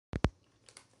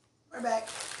We're back.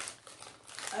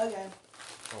 Okay.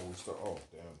 Oh, we start. Oh,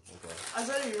 damn. Okay. I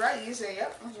said you're right. You said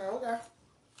yep. I said okay.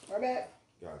 We're back.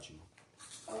 Got you.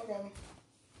 Okay.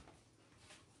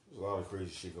 There's a lot of crazy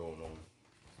shit going on.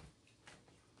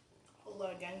 A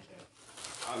lot of gang shit.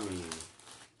 I mean,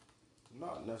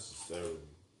 not necessarily.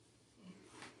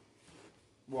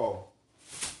 Well,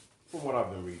 from what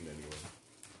I've been reading anyway.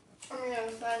 I mean,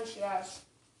 I'm saying she has.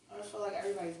 I just feel like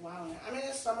everybody's wilding. I mean,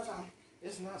 it's summertime.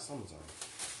 It's not summertime.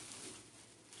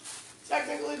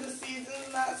 Technically, the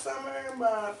season's not summer,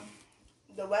 but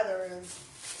the weather is.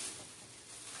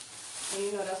 And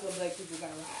you know that's what black people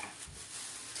gotta lie.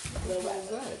 What was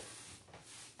that?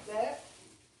 That?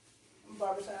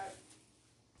 Barbicide.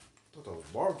 I thought that was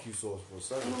barbecue sauce for a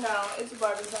second. No, it's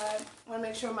barbicide. I want to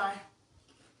make sure my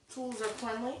tools are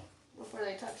cleanly before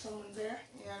they touch someone's hair,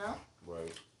 you know?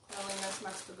 Right. Cleanliness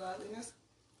next to godliness.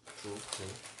 True.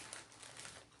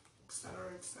 Etc.,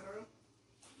 etc.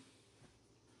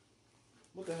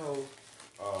 What the hell?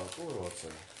 What was I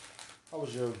saying? How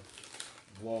was your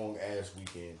long ass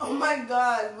weekend? Oh my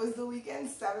god, was the weekend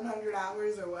 700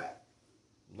 hours or what?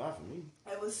 Not for me.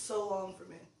 It was so long for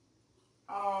me.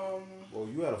 Well,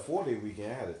 you had a 4-day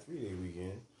weekend. I had a 3-day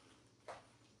weekend.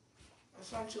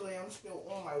 Essentially, I'm still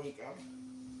on my weekend.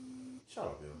 Shut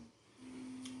up, yo.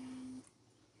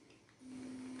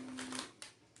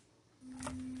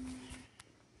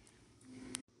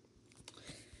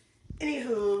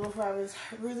 Anywho, before I was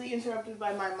rudely interrupted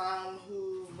by my mom,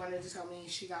 who wanted to tell me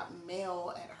she got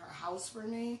mail at her house for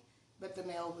me, but the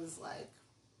mail was like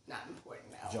not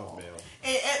important at all. Junk mail.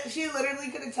 She literally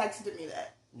could have texted me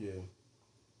that. Yeah.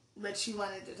 But she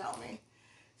wanted to tell me.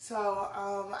 So,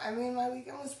 I mean, my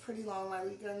weekend was pretty long. My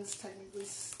weekend's technically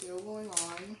still going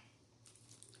on.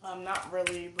 Not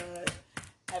really, but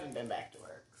I haven't been back to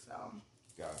work, so.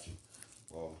 Got you.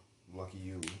 Well, lucky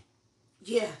you.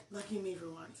 Yeah, lucky me for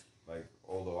once. Like,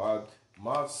 although I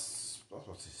was about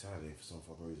to say Saturday for some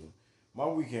fucking reason. My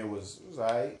weekend was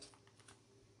alright.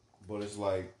 But it's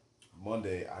like,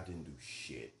 Monday, I didn't do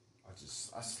shit.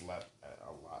 I slept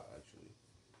a lot, actually.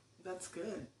 That's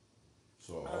good.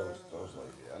 So I was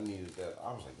like, yeah, I needed that.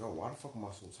 I was like, yo, why the fuck am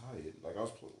I so tired? Like, I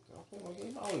was playing my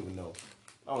game? I don't even know.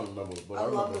 I don't remember. But I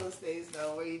love those days,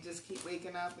 though, where you just keep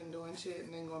waking up and doing shit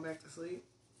and then going back to sleep.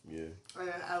 Yeah.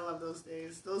 I love those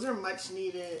days. Those are much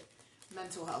needed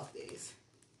mental health days.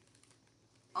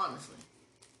 Honestly,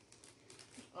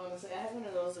 I had one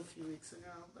of those a few weeks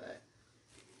ago, but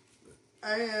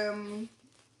I am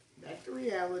back to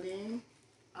reality.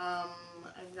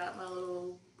 I've got my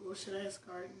little bullshit ass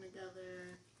garden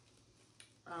together.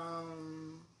 I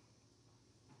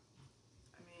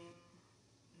mean,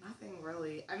 nothing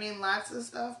really. I mean, lots of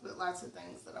stuff, but lots of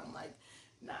things that I'm like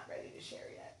not ready to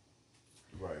share yet.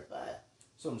 Right. But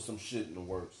some shit in the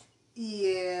works.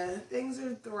 Yeah, things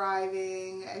are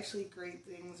thriving. Actually, great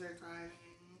things are thriving.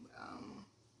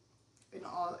 In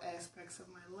all aspects of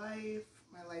my life.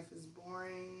 My life is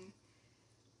boring.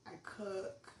 I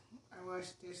cook. I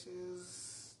wash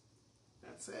dishes.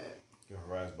 That's it. You're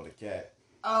harassed by the cat.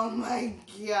 Oh my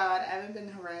god, I haven't been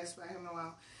harassed by him in a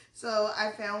while. So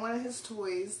I found one of his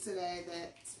toys today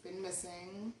that's been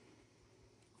missing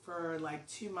for like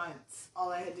 2 months.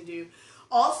 All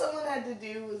someone had to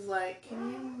do was like,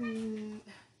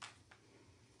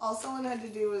 all someone had to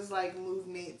do was like move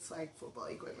Nate's like football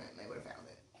equipment and they would have found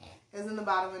it. It was in the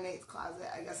bottom of Nate's closet.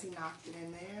 I guess he knocked it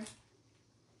in there.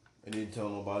 And didn't tell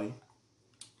nobody?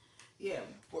 Yeah.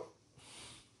 What?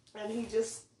 And he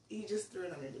just threw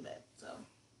it under the bed, so.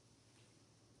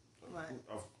 What?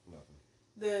 Oh, nothing.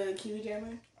 The Kiwi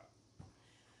Jammer?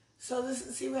 So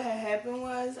see what had happened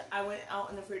was I went out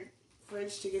in the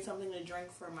fridge to get something to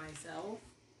drink for myself.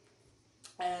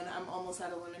 And I'm almost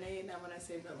out of lemonade. And I'm going to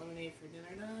save that lemonade for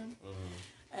dinner time. Mm-hmm.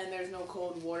 And there's no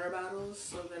cold water bottles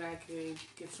so that I could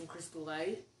get some Crystal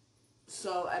Light.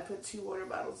 So I put 2 water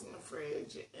bottles in the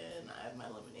fridge and I have my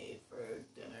lemonade for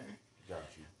dinner.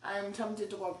 Got you. I'm tempted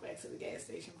to walk back to the gas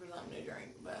station for something to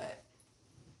drink, but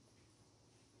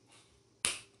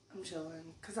I'm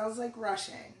chilling. Because I was like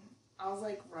rushing.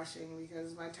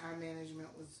 Because my time management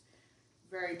was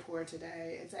very poor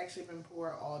today. It's actually been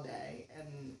poor all day,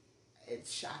 and it's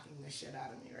shocking the shit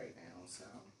out of me right now. So.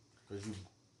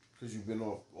 Because you've been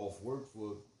off work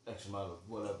for X amount of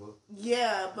whatever.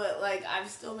 Yeah, but like I've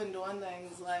still been doing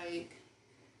things like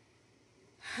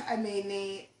I make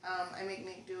Nate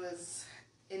do his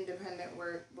independent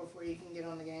work before he can get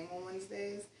on the game on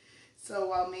Wednesdays. So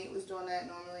while Nate was doing that,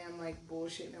 normally I'm like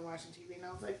bullshitting and watching TV, and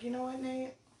I was like, you know what,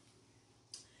 Nate?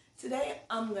 today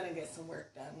I'm gonna get some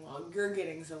work done while you're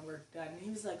getting some work done. And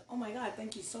he was like, oh my God,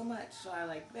 thank you so much. So I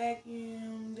like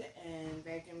vacuumed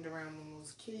around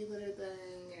Momo's kitty litter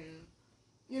thing and,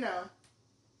 you know,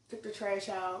 took the trash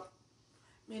out.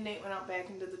 Me and Nate went out back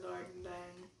into the garden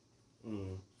thing.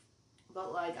 Mm.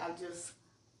 But like, I've just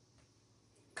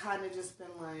kind of just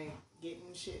been like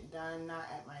getting shit done, not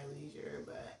at my leisure,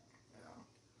 but, you know.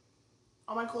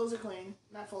 All my clothes are clean,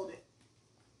 not folded.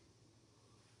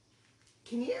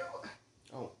 Can you?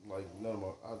 I don't like none of my.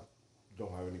 I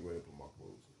don't have anywhere to put my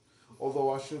clothes.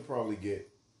 Although I should probably get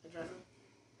A dresser?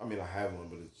 I mean, I have one,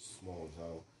 but it's small as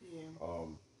hell. Yeah.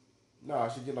 No, I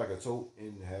should get like a tote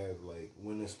and have like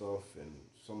winter stuff and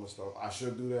summer stuff. I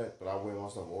should do that, but I wear my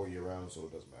stuff all year round, so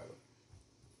it doesn't matter.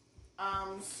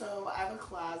 So I have a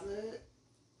closet.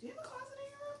 Do you have a closet in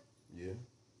your room? Yeah.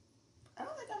 I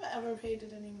don't think I've ever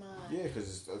painted any mine. Yeah,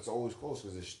 because it's always closed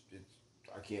because it's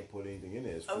I can't put anything in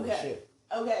there. It's full of Okay. shit.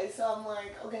 Okay, so I'm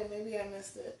like, okay, maybe I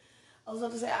missed it. I was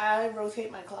about to say, I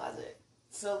rotate my closet.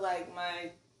 So, like,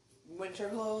 my winter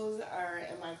clothes are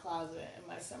in my closet, and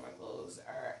my summer clothes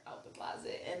are out the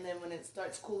closet. And then when it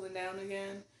starts cooling down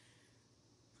again,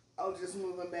 I'll just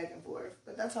move them back and forth.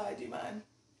 But that's how I do mine.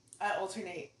 I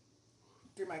alternate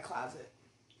through my closet.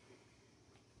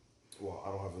 Well, I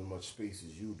don't have as much space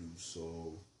as you do,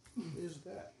 so there's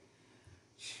that.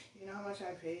 You know how much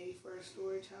I pay for a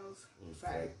storage house?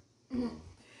 Okay.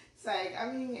 It's like, I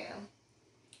mean, yeah.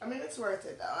 I mean, it's worth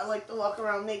it, though. I like to walk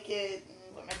around naked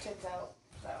and put my tits out,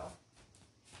 so.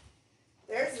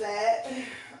 There's that.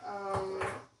 I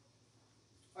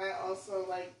also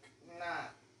like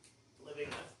not living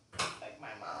with, like,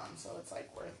 my mom, so it's,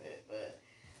 like, worth it. But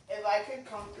if I could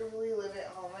comfortably live at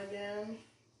home again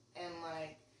and,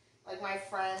 like my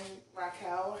friend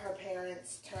Raquel, her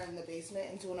parents turned the basement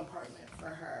into an apartment for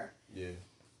her. Yeah.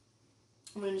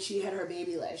 When she had her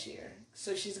baby last year.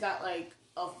 So she's got, like,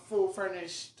 a full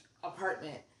furnished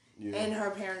apartment in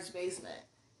her parents' basement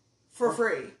for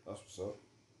free. That's what's up.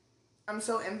 I'm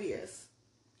so envious.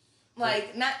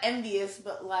 Like, not envious,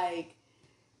 but, like,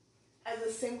 as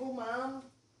a single mom,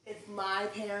 if my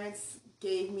parents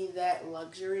gave me that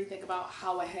luxury, think about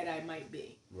how ahead I might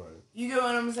be. Right. You get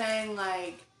what I'm saying?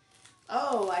 Like,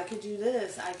 oh, I could do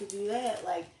this, I could do that.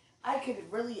 Like, I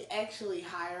could really actually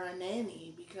hire a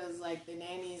nanny because, like, the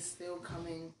nanny is still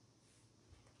coming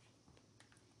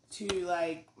to,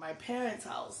 like, my parents'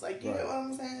 house. Like, you know what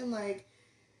I'm saying? Like,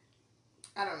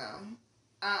 I don't know.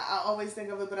 I always think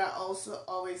of it, but I also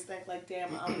always think, like,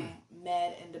 damn, I'm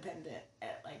mad independent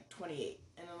at, like, 28.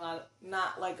 And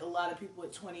not a lot of people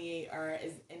at 28 are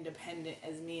as independent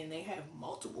as me, and they have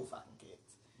multiple fucking kids.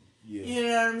 Yeah. You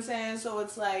know what I'm saying? So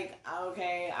it's like,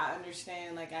 okay, I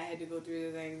understand, like, I had to go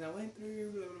through the things I went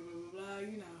through, blah, blah, blah, blah,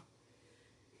 you know.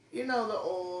 You know the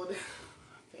old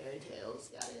fairy tales,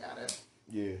 yada, yada.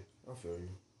 Yeah, I feel you.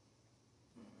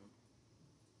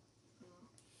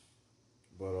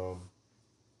 But,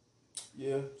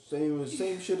 yeah,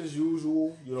 same shit as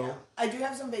usual, you know. Yeah. I do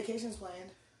have some vacations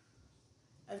planned.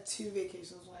 I have 2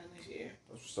 vacations planned this year.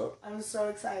 That's what's up. I'm so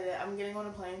excited. I'm getting on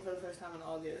a plane for the first time in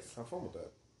August. Have fun with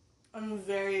that. I'm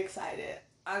very excited.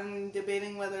 I'm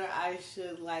debating whether I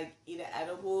should, like, eat an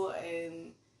edible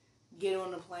and get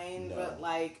on the plane, but,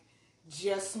 like,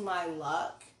 just my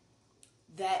luck,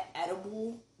 that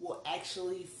edible will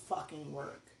actually fucking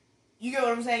work. You get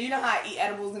what I'm saying? You know how I eat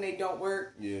edibles and they don't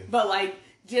work? Yeah. But, like,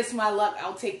 just my luck,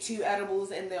 I'll take 2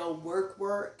 edibles and they'll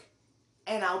work,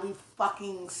 and I'll be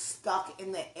fucking stuck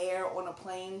in the air on a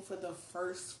plane for the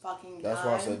first fucking time. That's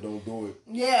why I said don't do it.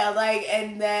 Yeah, like,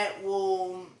 and that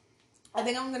will... I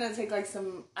think I'm going to take, like,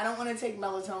 some... I don't want to take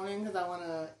melatonin because I want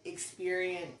to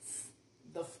experience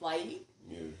the flight.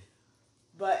 Yeah.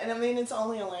 But, and I mean, it's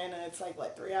only Atlanta. It's, like,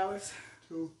 what, 3 hours?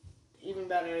 2. Even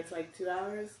better, it's, like, 2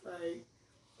 hours. Like...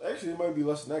 Actually, it might be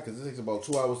less than that because it takes about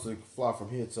 2 hours to fly from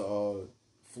here to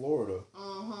Florida.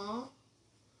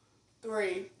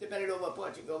 3, depending on what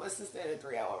point you go. My sister had a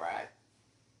 3-hour ride.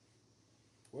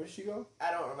 Where did she go?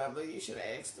 I don't remember. You should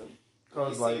have asked them.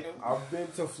 Cause like I've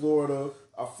been to Florida,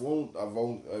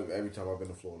 every time I've been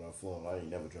to Florida, I've flown. I ain't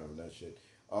never driving that shit.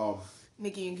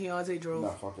 Nikki and Keontae drove.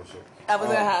 Nah, fuck that shit. I was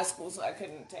in high school, so I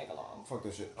couldn't tag along. Fuck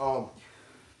that shit.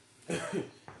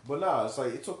 But nah, it's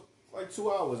like it took like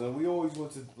 2 hours, and we always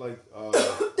went to like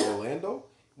Orlando,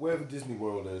 wherever Disney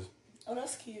World is. Oh,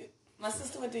 that's cute. My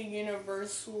sister went to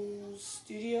Universal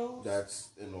Studios. That's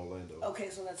in Orlando. Okay,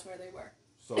 so that's where they were.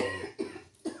 So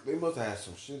they must have had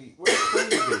some shitty. Where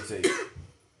did they take?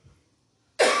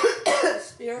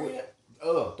 Spirit.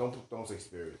 Don't say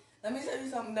Spirit. Let me tell you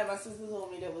something that my sister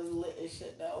told me that was lit as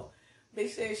shit though. They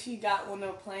said she got on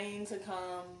a plane to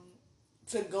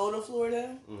go to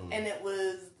Florida, and it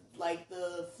was like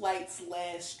the flight's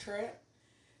last trip.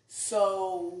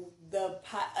 So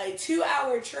a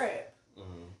 2-hour trip.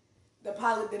 Mm-hmm. The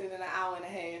pilot did it in an hour and a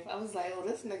half. I was like, oh,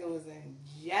 this nigga was in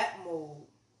jet mode.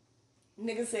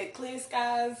 Nigga said clear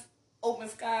skies, open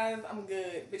skies, I'm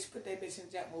good. Bitch, put that bitch in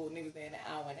jet mode. Niggas there in an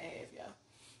hour and a half, yo.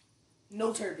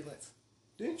 No turbulence.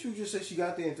 Didn't you just say she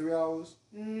got there in 3 hours?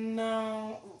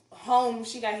 No. Home,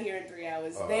 she got here in 3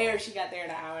 hours. There, she got there in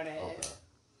an hour and a half. Okay.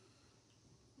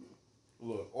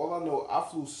 Look, all I know, I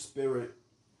flew Spirit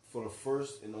for the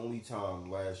first and only time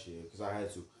last year because I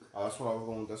had to. That's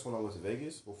when I went to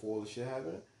Vegas before all the shit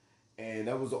happened, and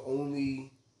that was the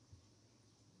only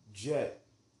that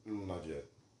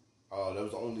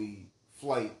was the only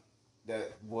flight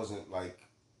that wasn't like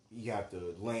you have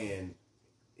to land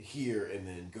here and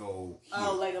then go here.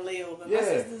 Oh, like a layover. Yeah, my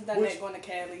sister's done that going to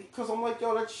Cali. Because I'm like,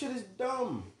 yo, that shit is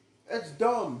dumb. That's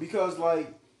dumb because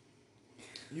like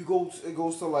it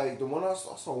goes to like the one I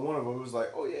saw one of them. It was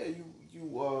like, oh yeah,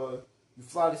 you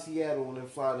fly to Seattle and then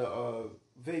fly to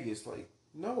Vegas. Like,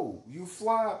 no, you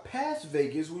fly past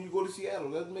Vegas when you go to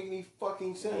Seattle. That doesn't make any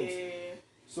fucking sense. Yeah.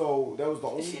 So that was the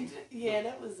only.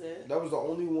 That was it. That was the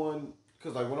only one.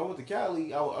 Cause like when I went to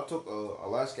Cali, I took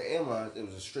Alaska Airlines. It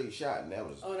was a straight shot, and that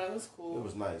was cool. It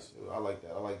was nice. I like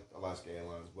that. I like Alaska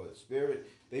Airlines, but Spirit,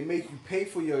 they make you pay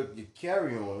for your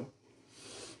carry on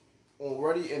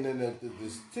already, and then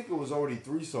the ticket was already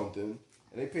 $3 something,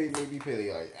 and they made me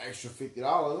pay like extra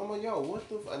 $50. I'm like, yo, what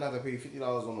the? And I had to pay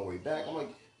 $50 on the way back. I'm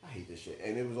like, I hate this shit,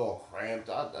 and it was all cramped.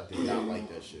 I did not like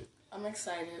that shit. I'm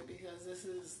excited because this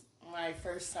is my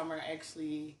first summer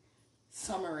actually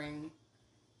summering.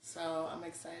 So I'm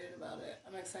excited about it.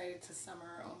 I'm excited to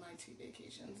summer on my 2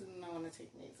 vacations, and I want to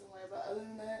take Nate somewhere. But other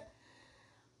than that,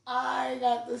 I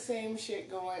got the same shit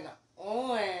going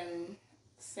on.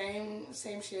 Same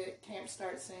shit. Camp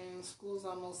starts soon. School's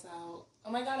almost out.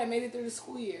 Oh my god, I made it through the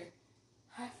school year.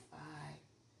 High five.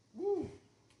 Woo.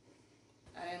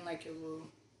 I didn't like your woo.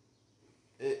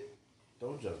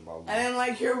 Don't judge my woo. I didn't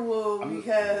like your woo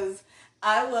because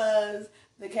I was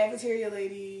the cafeteria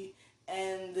lady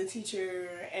and the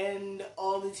teacher and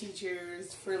all the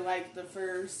teachers for like the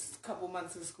first couple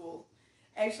months of school.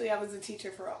 Actually, I was a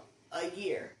teacher for a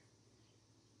year.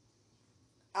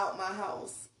 Out my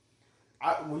house.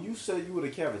 When you said you were the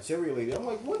cafeteria lady, I'm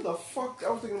like, what the fuck? I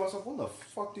was thinking to myself, when the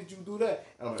fuck did you do that?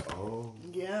 And I'm like, oh.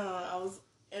 Yeah, I was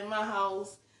in my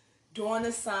house doing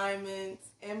assignments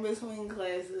in between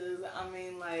classes. I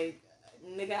mean, like,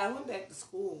 nigga, I went back to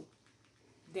school.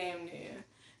 Damn near.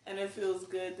 And it feels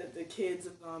good that the kids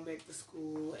have gone back to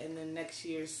school, and then next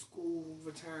year school will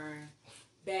return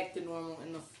back to normal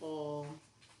in the fall.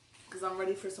 Because I'm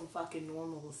ready for some fucking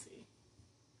normalcy.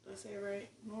 Did I say it right?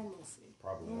 Normalcy.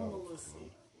 Probably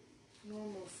Normalcy.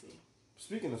 Normalcy.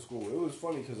 Speaking of school, it was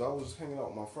funny because I was hanging out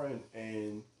with my friend,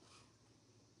 and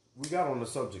we got on the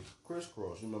subject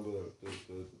Crisscross. You remember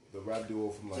the rap duo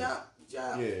from like...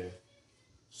 Jump. Yeah.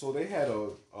 So they had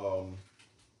a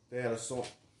song...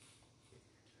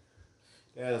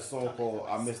 They had a song called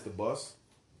I Missed the Bus.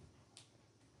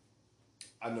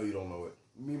 I know you don't know it.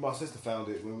 Me and my sister found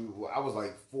it when I was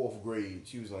like 4th grade.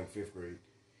 She was like 5th grade.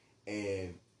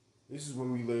 And this is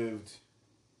when we lived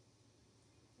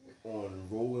on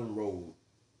Rolling Road.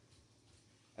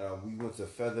 We went to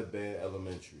Featherbed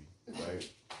Elementary, right?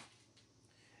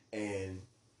 And,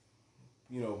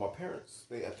 you know, my parents,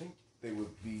 I think they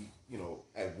would be, you know,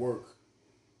 at work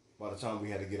by the time we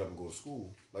had to get up and go to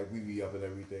school. Like, we'd be up and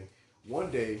everything.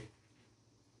 One day,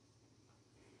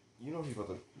 you know he's about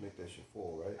to make that shit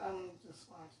fall, right? I'm just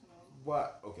watching them.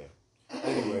 What? Okay.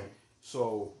 Anyway,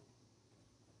 so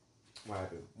what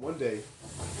happened? One day,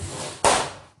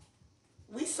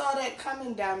 we saw that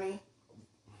coming, dummy.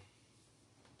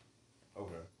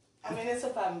 okay. I mean, it's a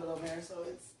 5 mirror, so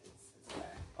it's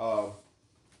okay.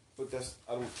 But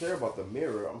I don't care about the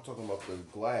mirror. I'm talking about the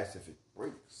glass if it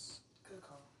breaks. Good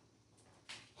call.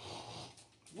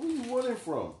 Where are you running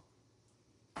from?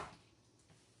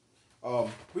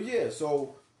 But yeah,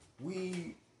 so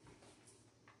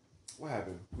what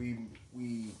happened? We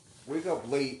wake up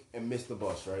late and miss the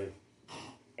bus, right?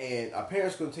 And our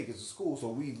parents couldn't take us to school, so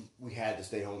we had to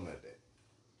stay home that day.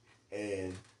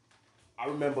 And I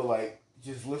remember like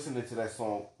just listening to that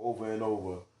song over and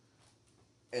over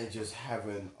and just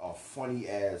having a funny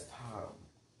ass time.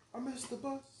 I missed the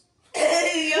bus.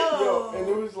 Hey, yo! And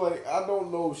it was like, I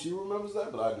don't know if she remembers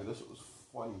that, but I do. That shit was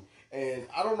funny. And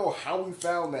I don't know how we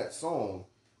found that song,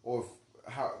 or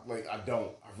how, like, I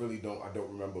really don't. I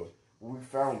don't remember. When we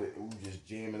found it, and we were just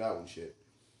jamming out and shit.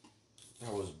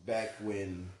 That was back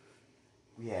when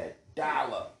we had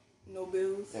dial-up. No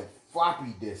bills. And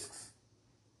floppy disks.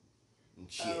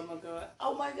 and shit. Oh my god!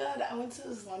 Oh my god! I went to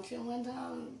this luncheon one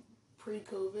time,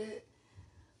 pre-COVID,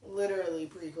 literally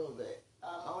pre-COVID.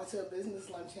 I went to a business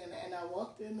luncheon and I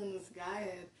walked in and this guy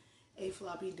had a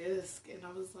floppy disk and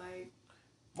I was like,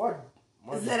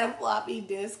 "Is that a floppy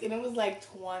disk?" And it was like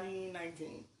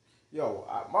 2019. Yo,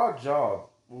 my job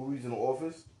when we was in the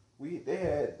office, they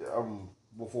had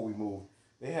before we moved,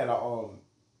 they had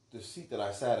the seat that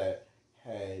I sat at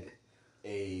had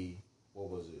a what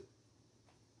was it?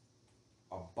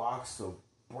 A box of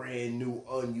brand new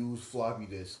unused floppy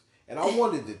disks, and I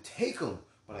wanted to take them,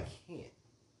 but I can't.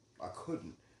 I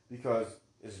couldn't because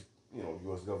it's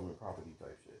U.S. government property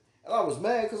type shit, and I was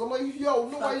mad because I'm like, yo,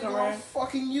 nobody's gonna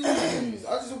fucking use these.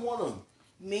 I just want them.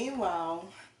 Meanwhile,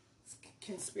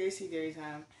 conspiracy theory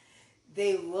time.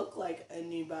 They look like a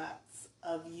new box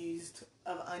of unused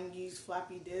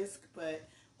floppy disk, but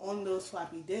on those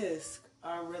floppy disks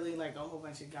are really like a whole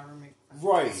bunch of government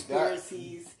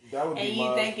conspiracies. That would be and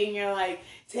you thinking you're like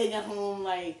taking home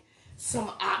like some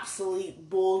obsolete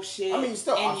bullshit. I mean, it's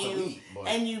still obsolete.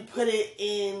 And you put it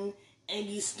in and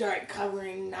you start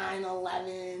covering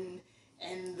 9/11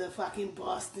 and the fucking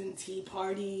Boston Tea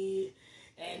Party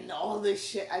and all this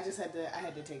shit. I had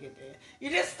to take it there.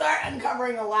 You just start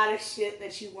uncovering a lot of shit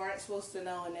that you weren't supposed to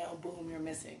know, and then boom, you're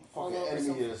missing. Fucking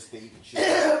enemy of the state and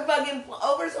shit. Fucking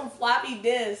over some floppy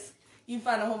disks, you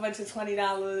find a whole bunch of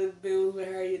 $20 bills with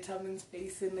Harriet Tubman's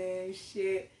face in there and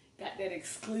shit. Got that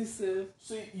exclusive.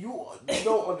 See, you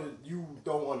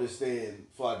don't understand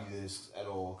floppy disks at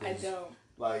all. I don't.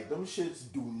 Like, them shits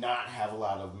do not have a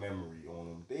lot of memory on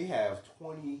them. They have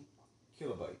 20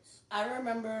 kilobytes. I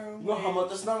remember. You know how much?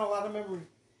 That's not a lot of memory.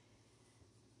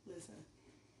 Listen,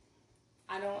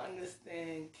 I don't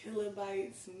understand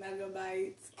kilobytes,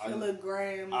 megabytes,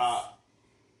 kilograms,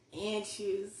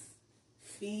 inches,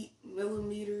 feet,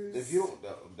 millimeters. If you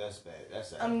don't, that's bad. That's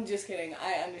sad. I'm just kidding.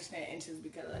 I understand inches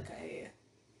because I cut hair.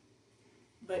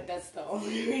 But that's the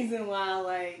only reason why I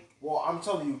like. Well, I'm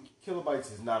telling you,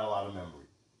 kilobytes is not a lot of memory.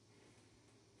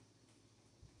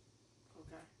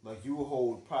 Okay. Like, you will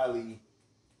hold probably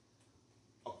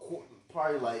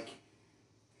like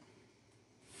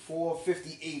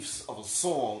 4/58 of a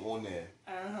song on there.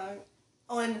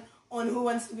 On Who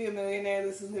Wants to Be a Millionaire,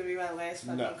 this is gonna be my last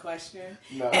fucking question.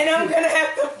 No. And I'm gonna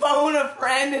have to phone a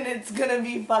friend and it's gonna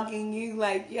be fucking you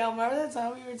like, yo, remember that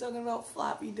time we were talking about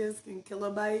floppy disk and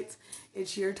kilobytes?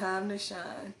 It's your time to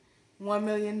shine. $1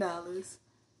 million.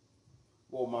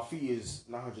 Well, my fee is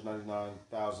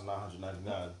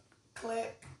 $999,999.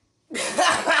 Click.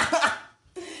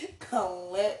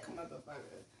 Click,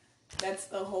 motherfucker. That's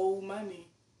the whole money.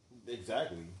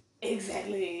 Exactly.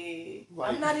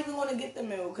 Like, I'm not even gonna get the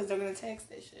mail because they're gonna tax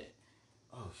that shit.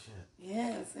 Oh shit.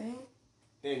 Yeah, see?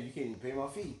 Damn, you can't even pay my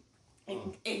fee.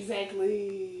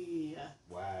 Exactly.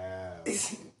 Wow.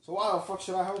 So why the fuck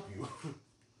should I help you?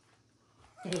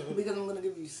 Because I'm gonna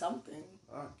give you something.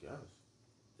 I guess.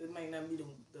 It might not be the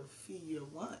fee you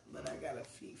want, but I got a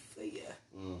fee for you.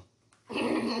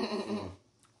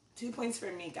 2 points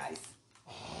for me, guys.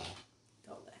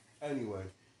 Don't laugh. Anyway,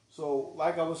 so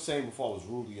like I was saying before I was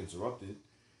rudely interrupted,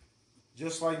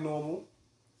 just like normal,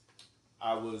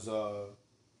 I was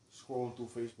scrolling through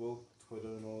Facebook, Twitter,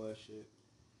 and all that shit,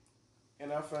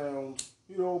 and I found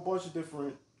a bunch of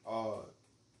different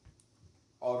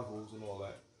articles and all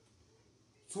that.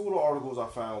 Two of the articles I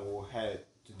found had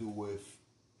to do with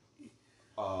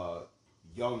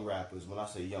young rappers. When I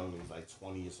say young, it's like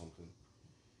 20 or something.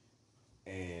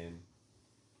 And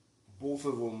both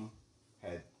of them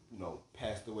had,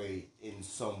 passed away in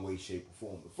some way, shape, or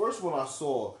form. The first one I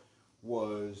saw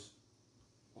was,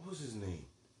 what was his name?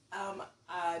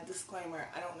 Disclaimer,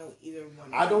 I don't know either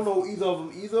one. I don't know either of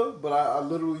them either, but I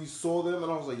literally saw them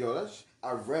and I was like, yo,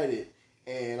 I read it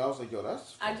and I was like, yo,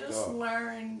 that's I just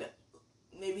learned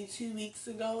maybe 2 weeks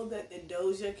ago that the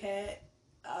Doja Cat,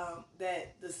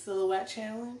 that the Silhouette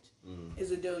Challenge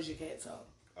is a Doja Cat song.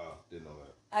 Oh, didn't know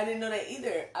that. I didn't know that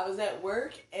either. I was at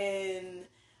work and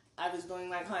I was doing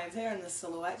my clientele and the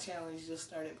Silhouette Challenge just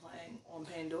started playing on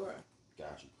Pandora.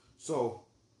 Got you. So,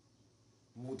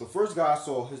 the first guy I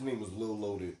saw, his name was Lil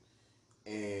Loaded,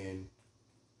 and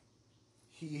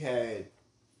he had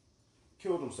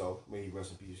killed himself, may he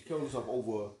rest in peace, killed himself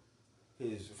over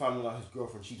finding out his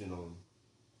girlfriend cheating on him.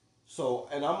 So,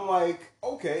 and I'm like,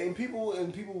 okay, and people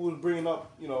were bringing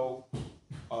up,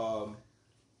 hold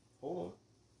on.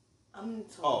 I'm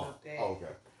talking about that. Oh,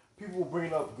 okay. People were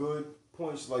bringing up good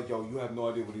points like, yo, you have no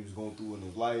idea what he was going through in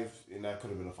his life, and that could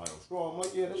have been a final straw. I'm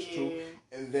like, yeah, that's true.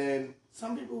 And then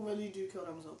some people really do kill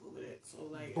themselves over that. So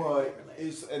like, but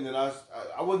and then I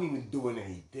wasn't even doing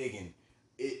any digging.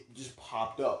 It just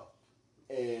popped up,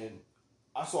 and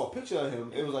I saw a picture of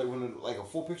him. It was like a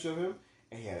full picture of him,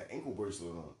 and he had an ankle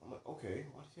bracelet on. I'm like, okay,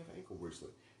 why does he have an ankle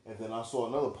bracelet? And then I saw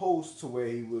another post to where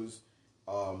he was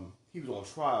on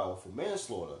trial for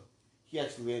manslaughter. He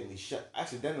accidentally shot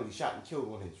and killed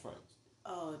one of his friends.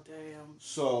 Oh damn!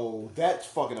 So that's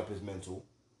fucking up his mental.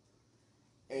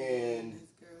 And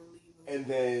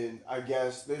then I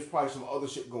guess there's probably some other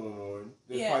shit going on.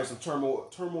 There's probably some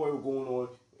turmoil going on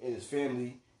in his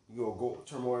family.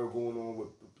 Turmoil going on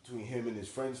between him and his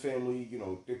friend's family.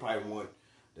 They probably want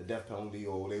the death penalty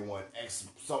or they want X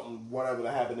something, whatever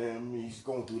to happen to him. He's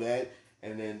going through that.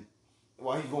 And then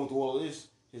while he's going through all of this,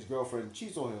 his girlfriend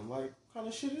cheats on him. Like, what kind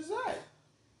of shit is that?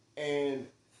 And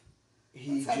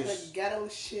he what type of ghetto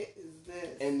shit is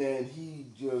this? And then he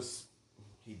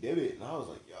did it. And I was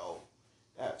like, yo,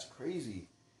 that's crazy.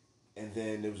 And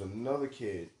then there was another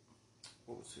kid.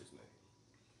 What was his name?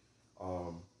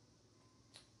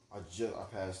 I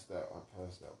passed that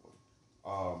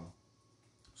one.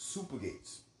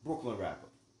 Supergates, Brooklyn rapper.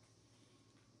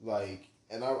 Like,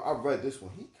 and I read this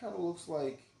one. He kind of looks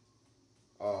like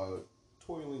Tory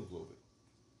Lanez a little bit,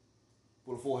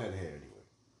 with a full head of hair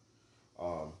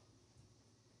anyway.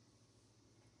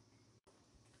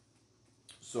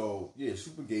 So yeah,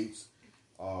 Supergates,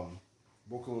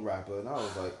 Brooklyn rapper, and I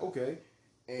was like, okay.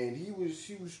 And he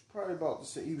was probably about to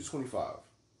say he was 25.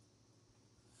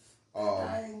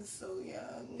 Dying so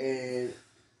young. And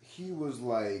he was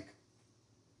like,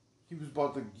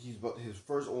 his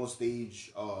first on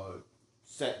stage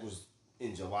set was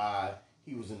in July.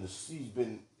 He's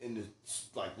been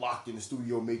like locked in the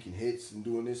studio making hits and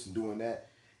doing this and doing that.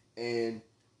 And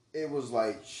it was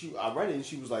like, I read it and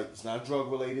she was like, it's not drug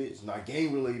related, it's not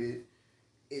gang related.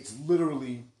 It's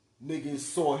literally niggas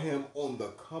saw him on the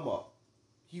come up.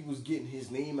 He was getting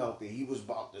his name out there. He was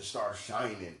about to start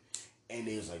shining. And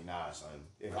they was like, nah, son,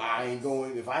 if I ain't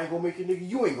gonna make it, nigga,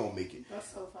 you ain't gonna make it. That's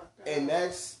so fucked up. And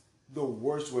that's the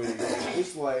worst way to go.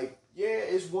 It's like, yeah,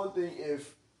 it's one thing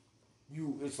if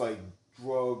it's like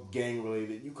drug, gang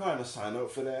related. You kind of sign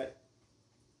up for that.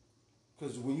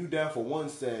 Because when you down for one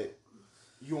set,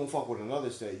 you don't fuck with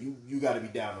another set. You got to be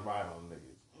down to ride on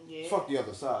niggas. Yeah. Fuck the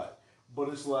other side. But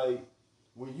it's like,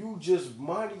 when you just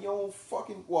mind your own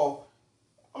fucking, well,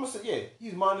 I'm gonna say, yeah,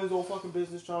 he's minding his own fucking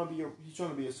business, he's trying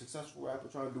to be a successful rapper,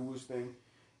 trying to do his thing,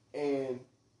 and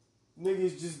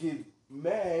niggas just get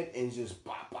mad and just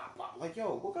bop, bop, bop. Like,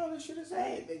 yo, what kind of shit is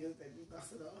that? Niggas that be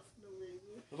busted off, no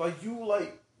reason.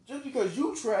 Like, just because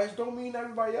you trash don't mean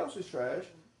everybody else is trash.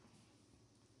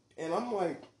 And I'm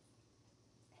like,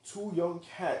 two young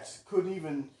cats couldn't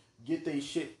even get their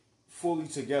shit fully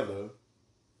together,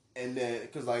 and then,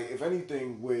 because, like, if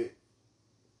anything, with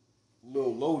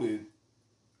Lil Loaded,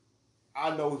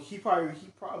 I know he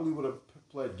probably would have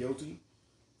pled guilty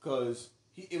because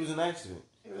it was an accident.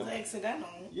 It was accidental.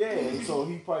 Yeah, and so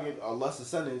he probably get a lesser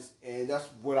sentence, and that's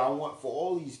what I want for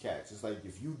all these cats. It's like,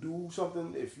 if you do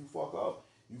something, if you fuck up,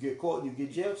 you get caught and you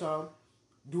get jail time,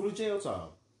 do the jail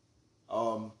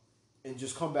time, and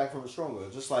just come back from it stronger.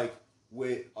 Just like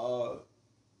with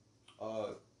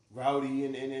Rowdy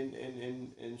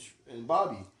and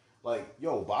Bobby. Like,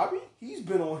 yo, Bobby, he's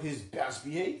been on his best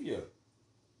behavior.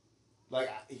 Like,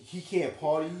 he can't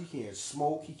party, he can't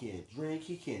smoke, he can't drink,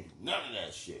 he can't do none of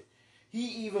that shit.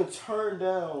 He even turned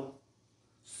down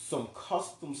some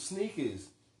custom sneakers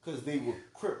because they were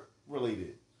Crip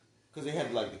related. Because they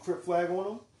had, like, the Crip flag on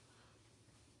them.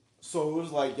 So it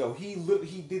was like, yo, he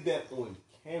did that on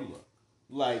camera.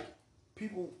 Like,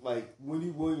 people, like,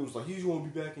 Wendy Williams, like, he's going to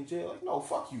be back in jail. Like, no,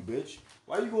 fuck you, bitch.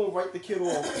 Why are you going to write the kid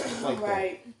off like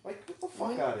right. that? Like, get the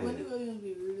fuck out of here. Wendy Williams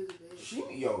be rude as a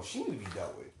bitch. She need to be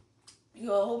dealt with.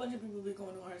 Yo, a whole bunch of people be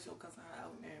going on her show because of her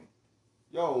out name.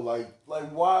 Yo, like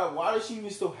why does she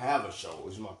even still have a show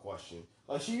is my question.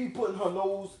 Like, she be putting her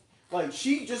nose, like,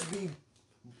 she just be,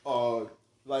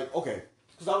 like, okay,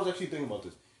 because I was actually thinking about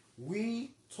this.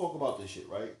 We talk about this shit,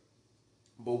 right?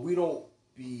 But we don't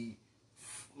be,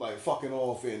 like, fucking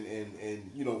off and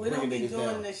you know, we bringing don't be niggas doing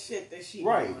down. the shit that she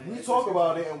right. doing. We talk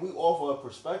about it and we offer a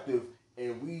perspective,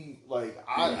 and we, like,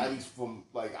 I at least from,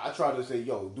 like, I try to say,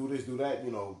 yo, do this, do that,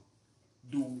 you know,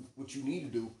 do what you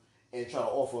need to do, and try to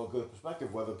offer a good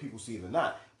perspective, whether people see it or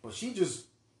not. But she just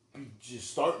be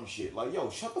starting shit. Like, yo,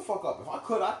 shut the fuck up. If I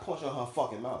could, I'd punch her in her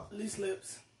fucking mouth. Loose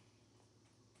lips.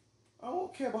 I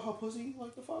don't care about her pussy.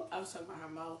 Like, the fuck? I was talking about her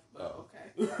mouth, but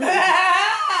okay.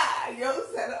 Yo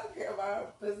said I don't care about her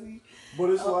pussy.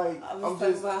 But it's like, I was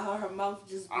talking about how her mouth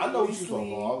just. I know what you're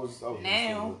talking about. I was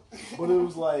now. But it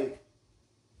was like,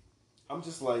 I'm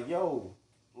just like, yo,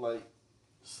 like,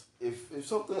 if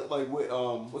something like with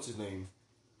what's his name,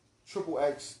 Triple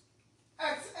X.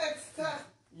 XX.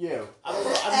 Yeah, I don't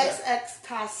know.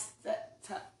 XX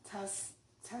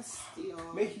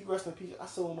rest in peace. I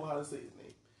still don't know how to say his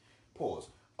name. Pause.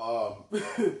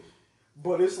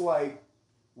 But it's like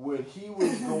when he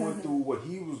was going through what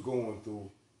he was going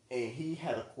through, and he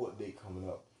had a court date coming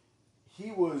up.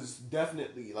 He was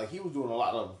definitely like he was doing a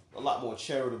lot more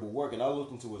charitable work, and I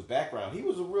looked into his background. He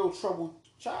was a real troubled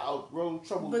child, real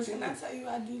troubled. But can I tell you,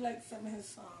 I do like some of his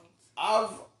songs.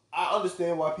 I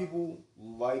understand why people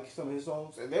like some of his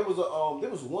songs, and there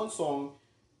was one song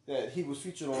that he was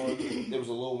featured on. There was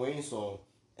a Lil Wayne song,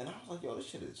 and I was like, yo, this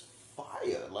shit is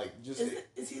fire. Like, just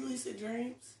is he Lucid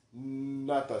Dreams?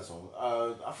 Not that song.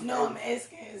 No, I'm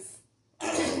asking is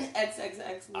XXX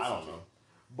Lucid I don't know,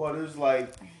 but it's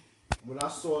like when I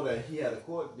saw that he had a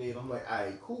court date, I'm like,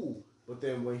 alright, cool. But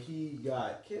then when he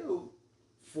got killed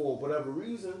for whatever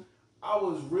reason, I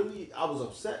was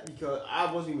upset because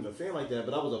I wasn't even a fan like that,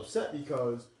 but I was upset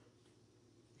because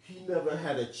he never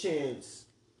had a chance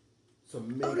to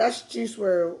make. Oh, that's Juice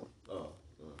WRLD. Oh,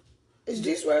 is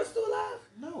Juice WRLD still alive?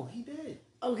 No, he did.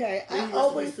 Okay, Yeah,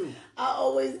 I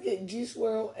always get Juice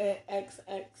WRLD and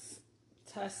XX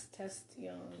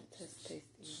Testation.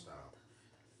 Stop.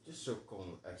 Just call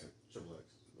him X, Triple X.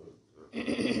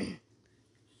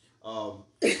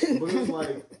 But it's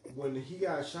like when he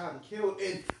got shot and killed,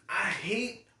 and I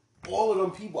hate all of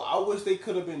them people. I wish they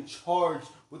could have been charged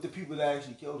with the people that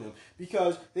actually killed him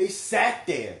because they sat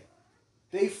there.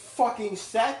 They fucking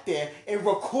sat there and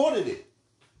recorded it.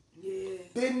 Yeah.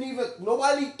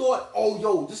 Nobody thought, oh,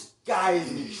 yo, this guy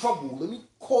is in trouble. Let me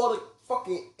call the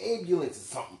fucking ambulance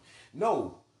or something.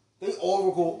 No. They all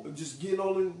record, just getting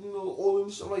all in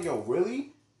this shit. I'm like, yo,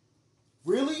 really?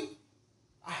 Really?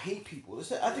 I hate people.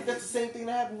 I think that's the same thing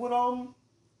that happened with,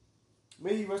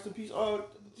 may he rest in peace,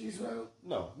 Juice WRLD?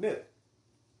 No, Nip.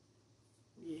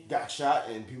 Yeah. Got shot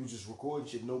and people just recording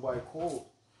shit nobody called.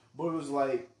 But it was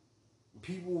like,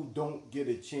 people don't get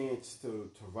a chance to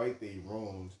right their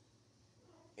wrongs.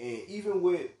 And even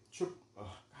with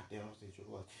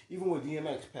even with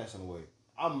DMX passing away,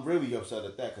 I'm really upset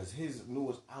at that because his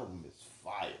newest album is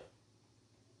fire.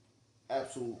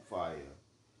 Absolute fire.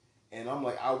 And I'm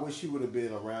like, I wish he would have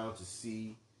been around to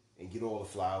see and get all the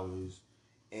flowers.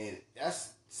 And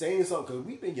that's saying something because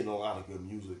we've been getting a lot of good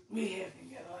music. We have been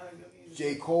getting a lot of good music.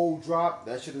 J. Cole dropped.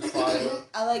 That shit is fire.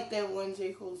 I like that one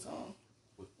J. Cole song.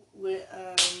 With,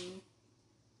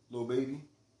 Lil Baby?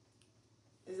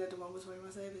 Is that the one with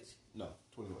 21 Savage? No,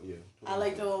 21, yeah. 21 I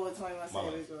like the one with 21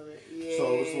 Savage on it. Yeah.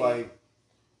 So it's like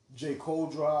J. Cole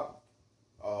dropped,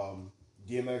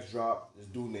 DMX dropped, this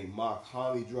dude named Mark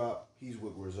Holly dropped, he's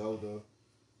with Griselda.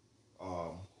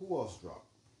 Who else dropped?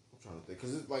 I'm trying to think,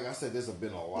 because like I said, there's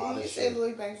been a lot of shit. Did you say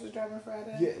Lloyd Banks was dropping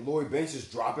Friday? Yeah, Lloyd Banks is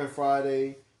dropping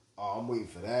Friday. I'm waiting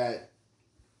for that.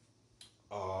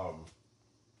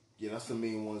 Yeah, that's the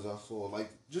main ones I saw.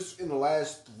 Like, just in the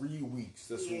last 3 weeks,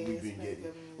 that's what we've been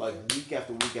getting. Like, week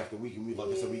after week after week. And like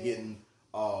I said, we getting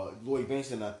Lloyd Banks,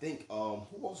 and I think,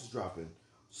 who else is dropping?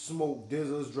 Smoke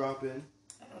Dizzer's dropping.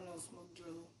 I don't know, Smoke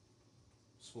Drizzle.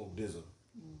 Smoke Dizzer.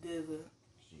 Dizzer.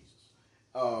 Jesus.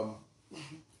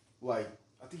 Like,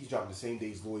 I think he's dropping the same day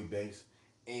as Lloyd Banks.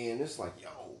 And it's like,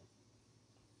 yo,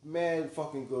 mad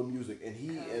fucking good music.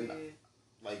 And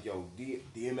like, yo,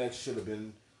 DMX should have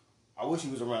been... I wish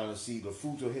he was around to see the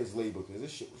fruits of his labor because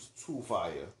this shit was too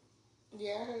fire.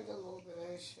 Yeah, I heard a little bit of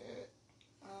that shit.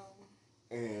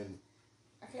 And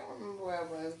I can't remember where I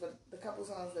was, but the couple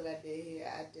songs that I did hear,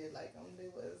 I did like them. They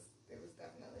was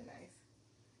definitely nice.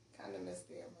 Kind of miss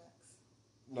DMX.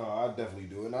 No, I definitely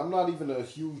do, and I'm not even a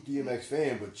huge DMX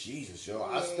fan, but Jesus, yo,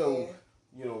 I still,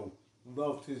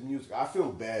 loved his music. I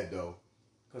feel bad though,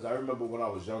 because I remember when I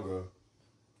was younger.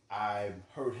 I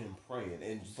heard him praying,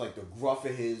 and just like the gruff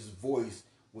of his voice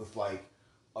with like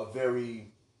a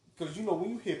very, because when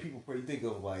you hear people pray, you think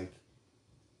of like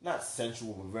not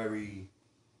sensual but very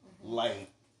light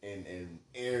and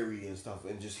airy and stuff,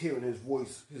 and just hearing his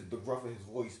voice, the gruff of his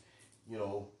voice,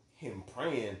 him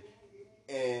praying,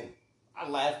 and I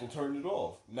laughed and turned it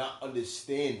off, not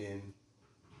understanding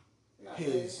I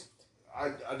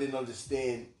didn't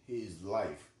understand his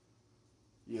life.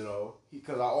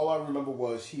 Because all I remember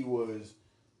was he was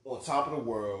on top of the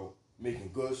world, making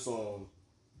good songs.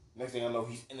 Next thing I know,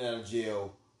 he's in and out of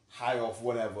jail, high off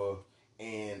whatever,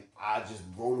 and I just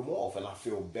wrote him off. And I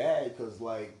feel bad because,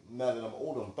 like, now that I'm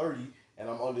older, I'm 30, and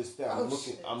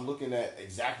I'm looking at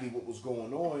exactly what was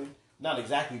going on. Not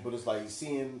exactly, but it's like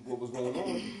seeing what was going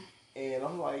on, and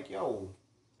I'm like, yo,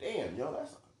 damn,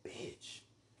 that's a bitch.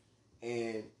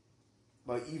 And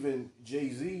like even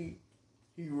Jay-Z.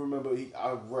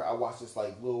 I watched this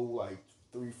little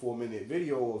 3-4 minute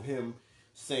video of him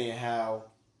saying how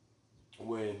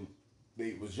when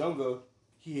they was younger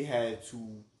he had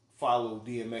to follow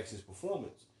DMX's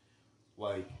performance.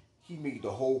 Like he made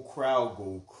the whole crowd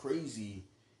go crazy,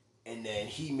 and then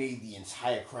he made the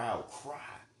entire crowd cry.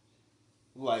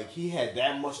 Like, he had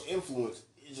that much influence.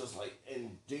 It's just like,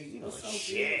 and Jay-Z was like, so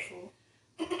shit.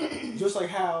 beautiful. Just like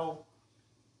how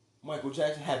Michael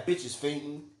Jackson had bitches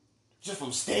fainting just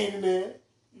from standing there.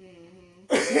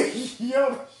 Mm-hmm.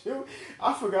 Yo, shoot,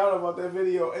 I forgot about that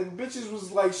video. And bitches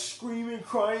was like screaming,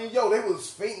 crying. Yo, they was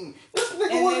fainting. This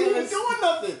nigga wasn't even doing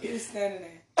nothing. He was standing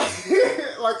there.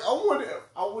 Like,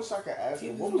 I wish I could ask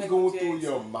him, what was going through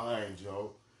your mind,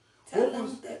 yo? Tell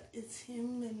him that it's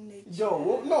human nature.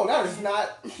 Yo, no, that is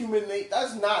not human nature.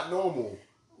 That's not normal.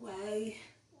 Why?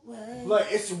 Like,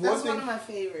 it's one That's thing. one of my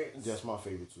favorites. That's my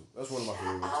favorite too. That's one of my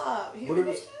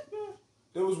favorites. But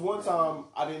there was one time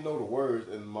I didn't know the words,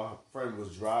 and my friend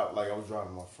was driving. Like, I was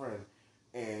driving my friend,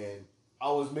 and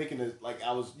I was making it like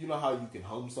I was. You know how you can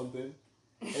hum something,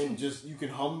 and just you can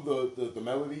hum the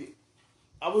melody.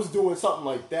 I was doing something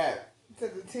like that. To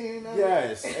the tune of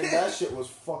Yes, and that shit was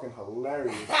fucking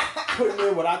hilarious. Putting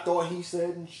in what I thought he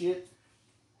said and shit.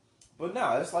 But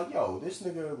nah, it's like, yo, this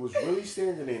nigga was really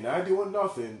standing there, not doing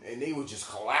nothing, and they were just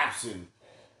collapsing.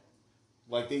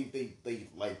 Like they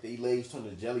legs turned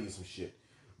to jelly or some shit.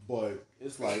 But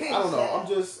it's like, I don't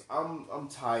know. I'm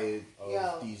tired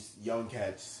of these young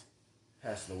cats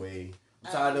passing away.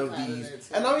 I'm tired of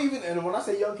these. And when I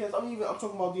say young cats, I'm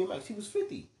talking about DMX. He was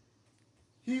 50.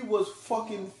 He was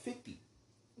fucking 50.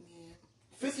 Yeah.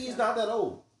 50 is not that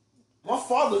old. My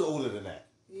father's older than that.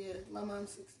 Yeah, my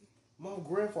mom's 60. My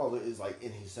grandfather is like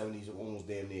in his 70s or almost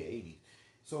damn near 80s.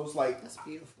 So it's like, that's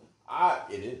beautiful.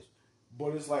 It is.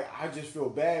 But it's like, I just feel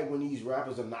bad when these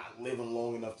rappers are not living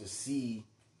long enough to see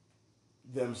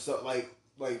themselves.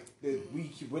 We're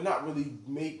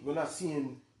not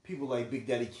seeing people like Big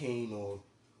Daddy Kane or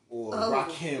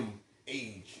Rakim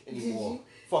age anymore.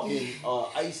 Fucking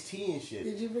Ice-T and shit.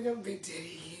 Did you bring up Big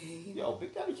Daddy Kane? Yo,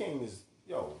 Big Daddy Kane is,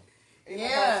 ain't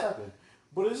nobody stepping.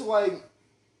 But it's like,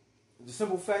 the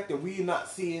simple fact that we're not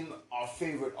seeing our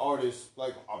favorite artists,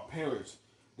 like our parents,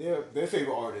 their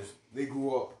favorite artists, they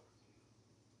grew up,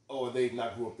 or they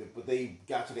not grew up there, but they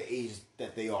got to the age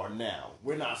that they are now.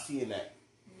 We're not seeing that.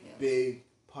 Yeah. Big,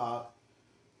 Pop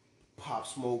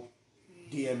Smoke,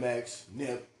 DMX,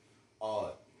 Nip,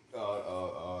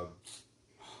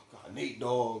 Nate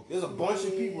Dogg. There's a bunch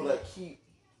of people that keep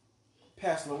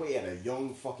passing away at a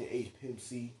young fucking age. Pimp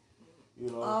C,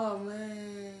 Oh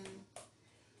man.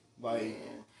 Like,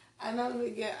 I never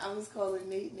forget, I was calling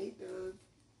Nate Dogg,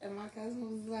 and my cousin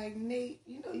was like, Nate,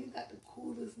 you got the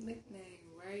coolest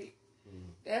nickname, right?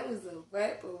 That was a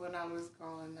rapper when I was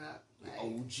growing up. Like,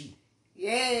 OG.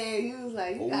 Yeah, he was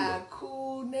like, you got a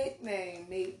cool nickname,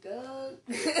 Nate Dogg.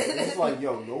 It's like,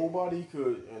 yo, nobody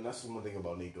could, and that's the one thing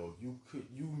about Nate Dogg. You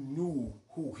knew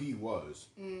who he was.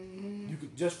 Mm-hmm. You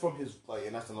could, just from his, like,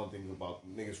 and that's another thing about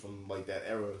niggas from, like, that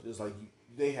era. It's like,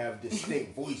 they have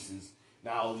distinct voices.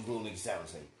 Now all these little niggas sound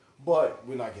the same. But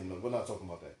we're not talking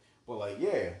about that. But like,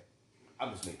 yeah, I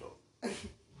miss Nate Dogg.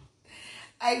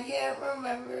 I can't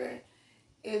remember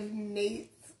if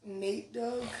Nate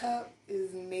Dogg cup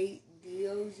is Nate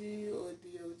D-O-G or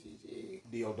D-O-G-G.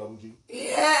 D-O-G-G?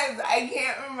 Yes, I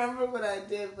can't remember what I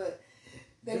did, but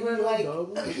they were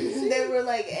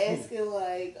like asking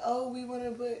like, oh, we want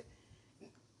to put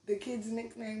the kids'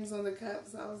 nicknames on the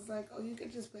cups. I was like, oh, you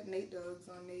could just put Nate Dogg's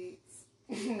on Nate's.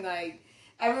 Like,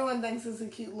 everyone thinks it's a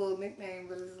cute little nickname,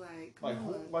 but it's like,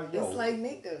 it's like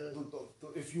Nate Dogg.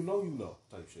 If you know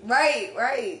type shit.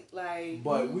 Right. Like,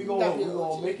 but we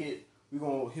gonna make it. Here's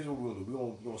what we're gonna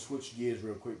do. We're gonna switch gears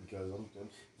real quick because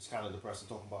it's kind of depressing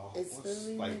talking about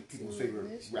like people's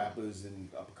favorite rappers and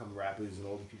upcoming rappers and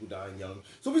all these people dying young.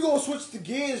 So we're gonna switch the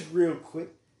gears real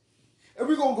quick, and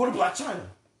we're gonna go to Blac Chyna.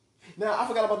 Now I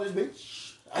forgot about this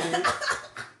bitch. I did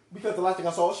because the last thing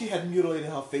I saw, she had mutilated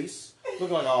her face,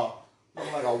 looking like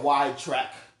a wide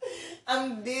track.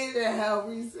 I'm dead to hell.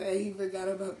 We say he forgot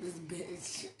about this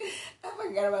bitch. I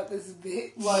forgot about this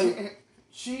bitch. Like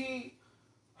she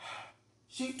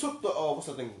took the what's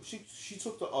the thing? She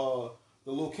took the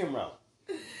Lil' Kim route,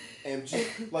 and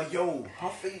just like, yo, her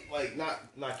face, like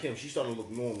not Kim. She's starting to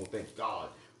look normal, thank God.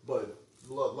 But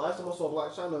look, last time I saw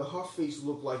Blac Chyna, her face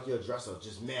looked like your dresser,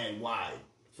 just mad wide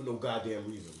for no goddamn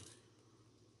reason.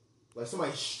 Like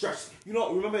somebody stretched.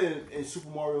 Remember in Super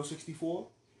Mario 64?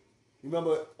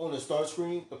 Remember on the start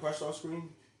screen, the press start screen,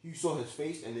 you saw his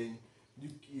face, and then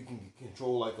you can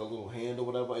control like a little hand or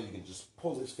whatever, and you can just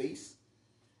pull his face,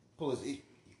 pull his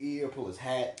ear, pull his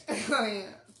hat. Oh yeah.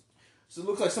 So it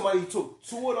looks like somebody took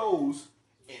two of those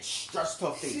and stretched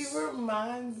her face. She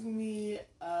reminds me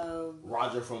of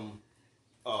Roger from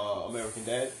American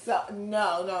Dad.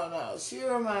 No. She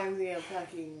reminds me of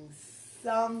fucking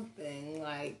something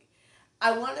like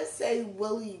I want to say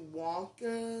Willy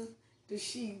Wonka. Does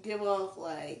she give off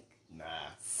like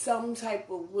some type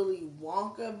of Willy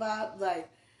Wonka vibe, like,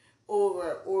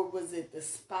 or was it the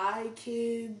Spy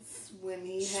Kids when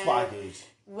he had? Spy Kids.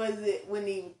 Was it when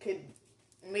he could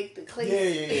make the clay?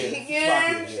 Yeah. You know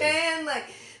what I'm saying?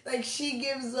 Like she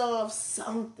gives off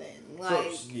something.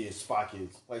 Like Spy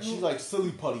Kids. Like she's like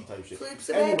silly putty type shit. Flips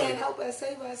anyway, help us,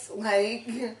 save us. Like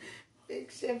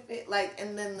fix your face. Like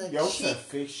and then the cheek.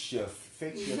 Fix your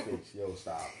face. Yo,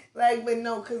 stop. Like, but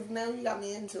no, because now you got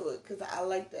me into it. Because I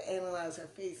like to analyze her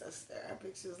face. I stare at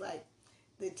pictures. Like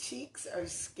the cheeks are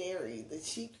scary. The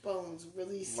cheekbones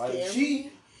really scary.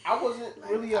 Like I wasn't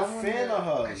really a fan of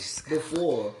her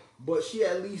before, but she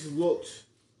at least looked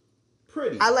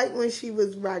pretty. I like when she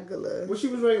was regular.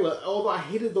 Although I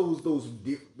hated those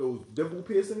dimple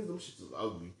piercings, them shits was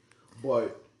ugly.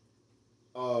 But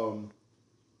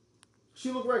she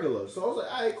looked regular, so I was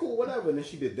like, all right, cool, whatever. And then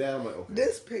she did that. I'm like, okay.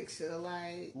 This picture,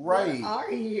 like, right? What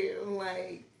are you?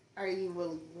 Like, are you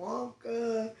Willy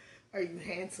Wonka? Are you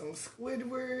handsome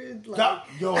Squidward? Like,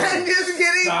 yo, I'm just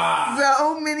getting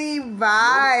so many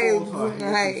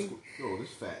vibes. Yo,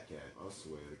 this fat cat, I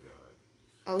swear to God.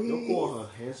 Oh, Don't call her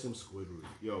handsome Squidward.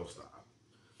 Yo, stop.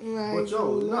 Like, but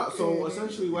yo, so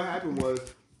essentially what happened was,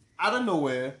 out of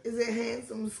nowhere. Is it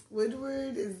handsome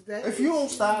Squidward? Is that if you don't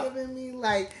stop giving me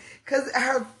like, cause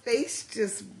her face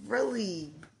just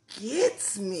really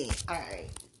gets me. All right.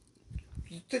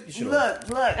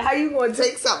 Look, how you gonna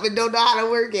take something and don't know how to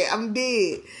work it? I'm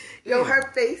dead. Yo, her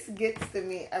face gets to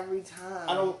me every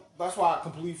time. That's why I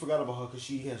completely forgot about her, because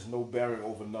she has no bearing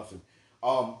over nothing.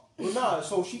 But nah,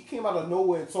 so she came out of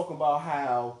nowhere talking about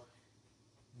how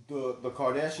the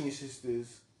Kardashian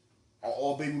sisters are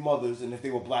all baby mothers, and if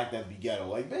they were black, that'd be ghetto.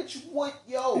 Like, bitch, what,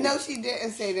 yo? No, she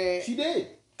didn't say that. She did.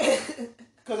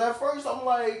 Because at first I'm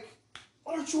like,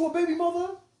 aren't you a baby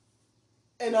mother?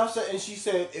 And she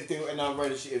said if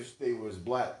they was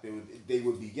black, they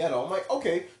would be ghetto. I'm like,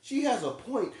 okay, she has a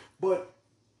point, but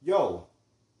yo,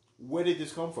 where did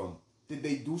this come from? Did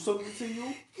they do something to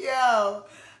you? Yo,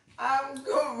 I'm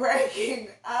breaking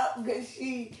up because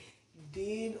she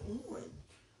did on.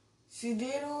 She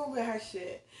did on with her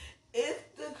shit.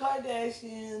 If the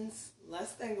Kardashians,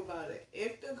 let's think about it.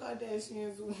 If the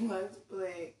Kardashians was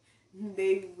black,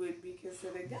 they would be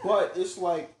considered God. But it's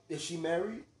like, is she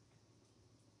married?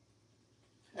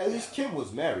 At least Kim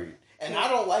was married. And I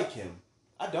don't like him.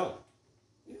 I don't.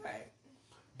 You're right.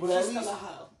 But she's at least... still a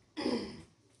hoe.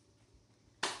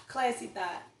 Classy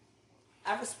thought.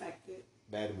 I respect it.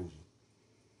 Bad bougie.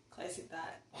 Classy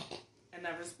thought. And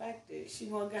I respect it. She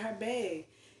gonna get her bag.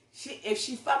 If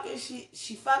she fucked,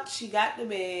 she got the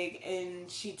bag, and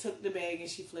she took the bag and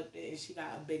she flipped it, and she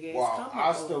got a big ass come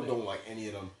I still don't like any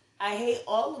of them. I hate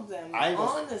all of them,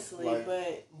 honestly, like,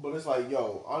 but it's like,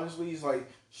 yo, honestly, it's like,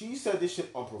 she said this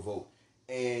shit unprovoked,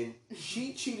 and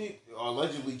she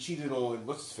allegedly cheated on,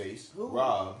 what's his face? Who?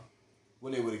 Rob,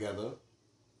 when they were together,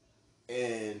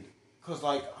 and, cause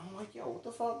like, I'm like, yo, what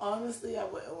the fuck? Honestly, I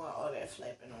wouldn't want all that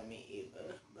flapping on me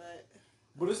either,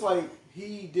 but it's like,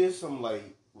 he did some, like,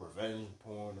 revenge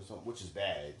porn or something, which is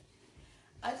bad.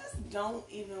 I just don't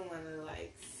even want to,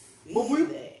 like, see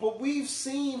that. But we've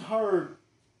seen her,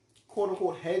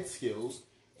 quote-unquote, head skills,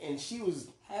 and she was...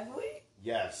 Have we?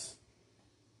 Yes.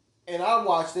 And I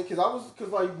watched it,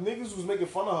 because like, niggas was making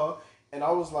fun of her, and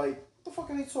I was like, what the fuck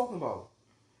are they talking about?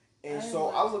 And so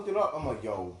I looked it up, I'm like,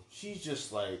 yo, she's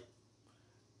just like,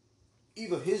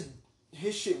 either his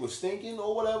shit was stinking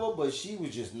or whatever, but she was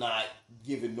just not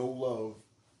giving no love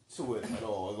to it at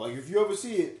all. Like, if you ever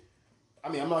see it, I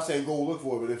mean, I'm not saying go look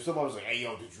for it, but if somebody's like, hey,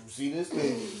 yo, did you see this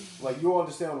thing? Like, you'll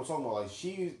understand what I'm talking about. Like,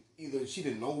 either she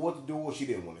didn't know what to do, or she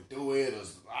didn't want to do it, or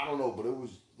I don't know, but it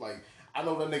was like, I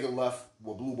know that nigga left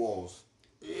with blue balls.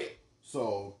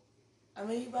 So. I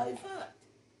mean, you probably fucked.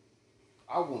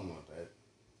 I wouldn't want that.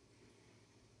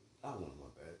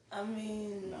 I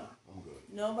mean, nah, I'm good.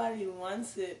 Nobody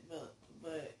wants it,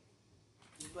 but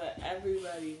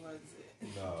everybody wants it.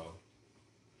 No.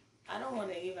 I don't want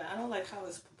to even. I don't like how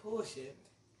it's proportioned.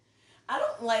 I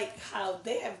don't like how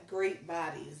they have great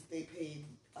bodies. They paid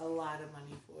a lot of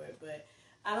money for it, but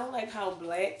I don't like how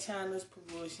Black China's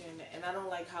proportioned, and I don't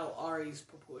like how Ari's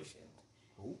proportioned.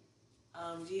 Who?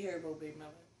 G Herbo, big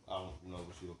mother. I don't know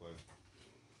what she look like.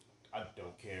 I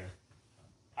don't care.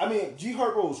 I mean, G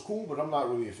Herbo is cool, but I'm not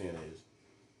really a fan of his.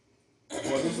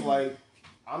 But it's like,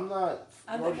 I'm not.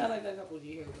 I think I like a couple of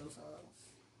G Herbo songs.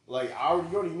 Like, you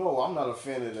already know I'm not a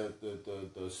fan of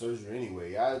the surgery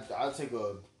anyway. I take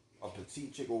a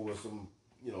petite chick over some,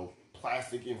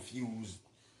 plastic infused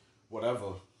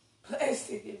whatever.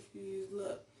 Plastic infused.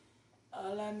 Look,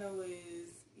 all I know is,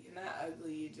 you're not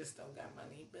ugly, you just don't got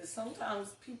money. But sometimes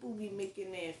people be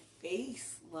making their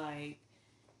face, like,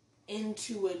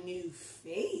 into a new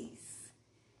face.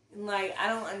 And, like, I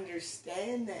don't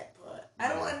understand that part. I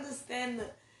don't understand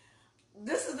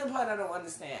this is the part I don't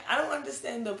understand. I don't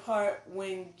understand the part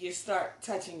when you start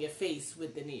touching your face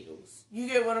with the needles. You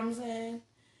get what I'm saying?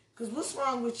 Because what's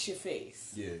wrong with your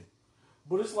face? Yeah.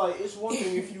 But it's like, it's one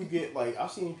thing if you get, like,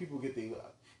 I've seen people get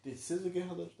did SZA get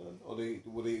her lips done? Or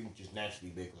were they just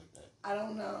naturally big like that? I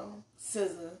don't know.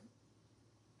 SZA.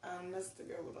 That's the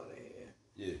girl with all the hair.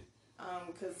 Yeah.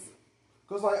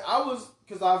 Cause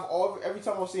every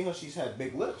time I've seen her, she's had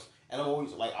big lips. And I'm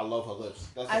always like, I love her lips.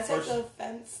 I take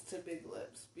offense to big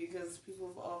lips because people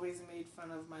have always made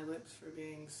fun of my lips for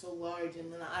being so large,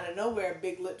 and then out of nowhere,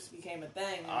 big lips became a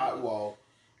thing. I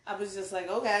was just like,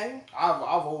 okay. I've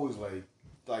always like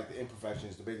the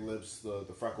imperfections, the big lips,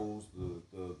 the freckles,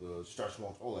 the stretch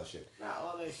marks, all that shit. Not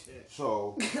all that shit.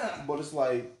 So, but it's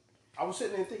like, I was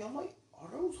sitting there thinking, I'm like, are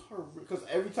those her? Because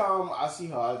every time I see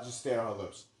her, I just stare at her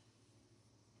lips.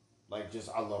 Like,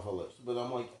 I love her lips. But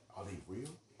I'm like, are they real?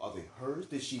 Are they hers?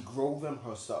 Did she grow them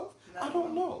herself? No. I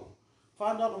don't know.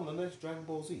 Find out on the next Dragon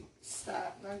Ball Z.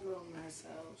 Stop, not growing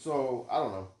herself. So, I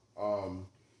don't know.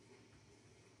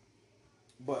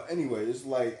 But anyway, it's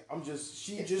like,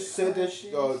 she just said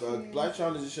that, Black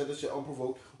China just said that shit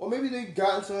unprovoked. Or maybe they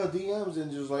got into her DMs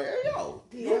and just like, hey, yo,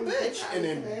 you're a bitch. And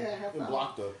then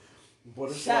blocked her. But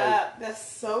it's Shut up. That's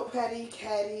so petty,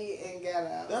 catty, and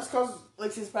ghetto. That's because...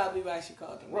 Which is probably why she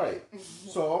called him. Right.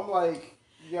 So I'm like,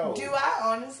 yo. Do I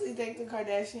honestly think the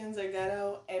Kardashians are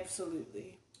ghetto?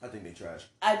 Absolutely. I think they trash.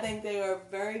 I think they are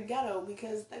very ghetto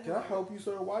because... Can I help you,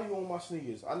 sir? Why are you on my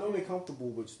sneakers? I know they're comfortable,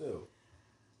 but still.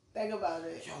 Think about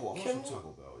it. Yo, I want some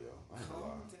Taco Bell, yo. I ain't gonna lie.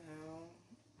 Down.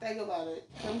 Think about it.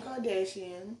 Kim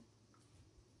Kardashian.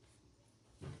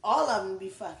 All of them be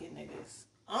fucking niggas.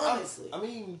 Honestly. I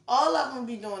mean... all of them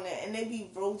be doing that, and they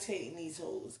be rotating these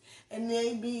hoes. And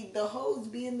the hoes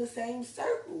be in the same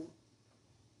circle.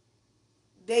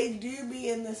 They do be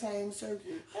in the same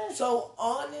circle. So,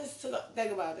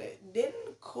 think about it.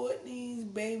 Didn't Courtney's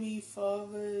baby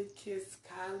father kiss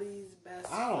Kylie's best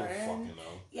friend? I don't fucking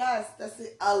know. Yes, that's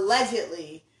it.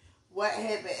 Allegedly what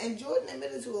happened. And Jordan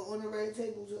admitted to it on the Red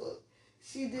Table Talk.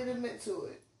 She did admit to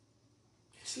it.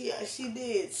 She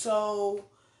did. So...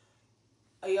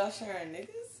 are y'all sharing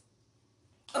niggas?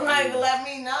 Like, let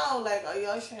me know. Like, are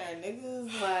y'all sharing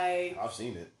niggas? Like, I've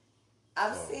seen it.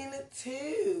 I've seen it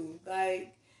too.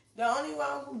 Like, the only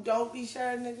one who don't be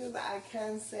sharing niggas I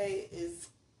can say is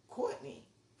Courtney.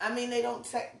 I mean, they don't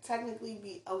technically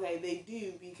be... okay, they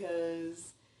do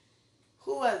because...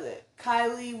 who was it?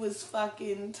 Kylie was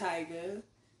fucking Tyga.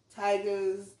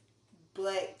 Tyga's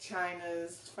Black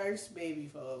China's first baby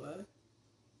father.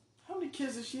 How many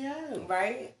kids does she have?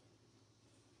 Right?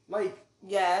 Like,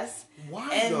 yes. Why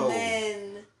and though?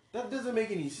 Then that doesn't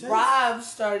make any sense. Rob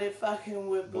started fucking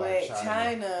with Black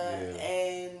China yeah.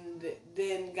 and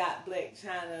then got Black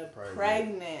China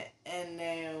pregnant, and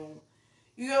now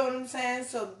you know what I'm saying.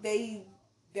 So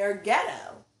they're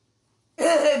ghetto.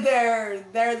 they're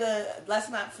the. Let's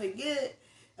not forget.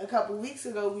 A couple weeks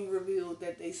ago, we revealed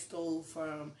that they stole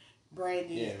from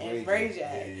Brandy and Ray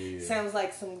J. Yeah. Sounds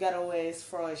like some ghetto ass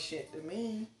fraud shit to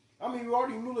me. I mean, we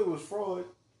already knew it was fraud.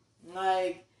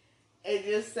 Like, it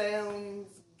just sounds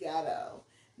ghetto.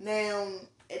 Now,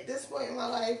 at this point in my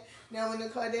life, when the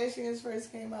Kardashians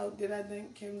first came out, did I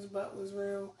think Kim's butt was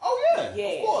real? Oh, yeah.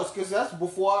 Of course, because that's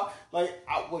before wait,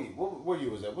 what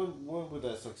year was that? When would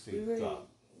that sex tape drop?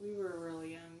 We were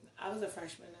really young. I was a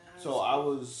freshman in high school. So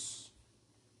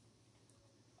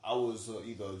I was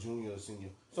either a junior or senior.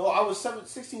 So I was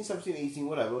 16, 17, 18,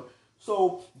 whatever.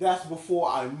 So that's before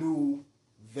I knew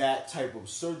that type of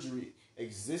surgery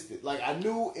existed. Like, I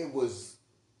knew it wasn't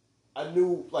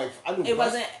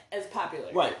as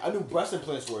popular. Right. I knew breast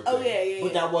implants were a thing. Oh, yeah.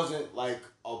 But that wasn't, like,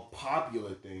 a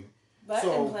popular thing. Butt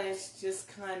implants just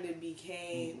kind of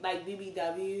became, like,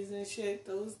 BBWs and shit.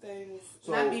 Those things,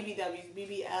 not BBWs,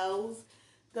 BBLs.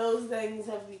 Those things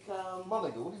have become... my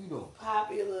nigga, what are you doing?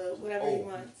 Popular, whatever you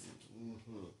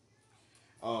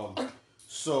want.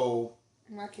 So...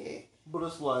 my kid. But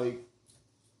it's like...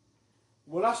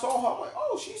 when I saw her, I'm like,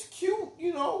 oh, she's cute,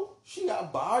 you know. She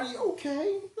got body,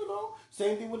 okay, you know.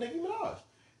 Same thing with Nicki Minaj.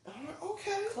 And I'm like,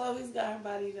 okay. Chloe's got her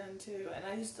body done too. And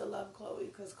I used to love Chloe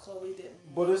because Chloe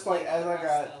didn't. But it's like, as I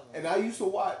got, and I used to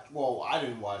watch, well, I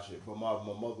didn't watch it, but my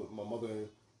mother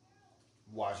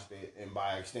watched it, and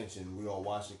by extension, we all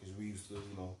watched it because we used to,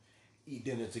 you know, eat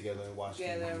dinner together and watch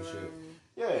TV and shit.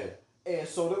 Yeah. And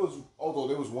so although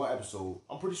there was one episode,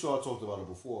 I'm pretty sure I talked about it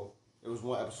before. There was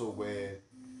one episode where,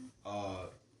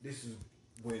 this is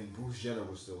when Bruce Jenner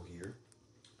was still here.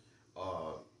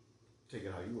 Take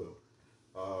it how you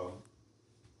will.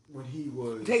 When he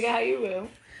was... Take it how you will.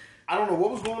 I don't know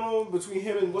what was going on between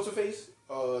him and what's-her-face?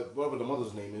 Whatever the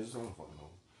mother's name is. I don't fucking know.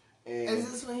 And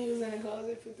is this when he was in the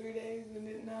closet for 3 days and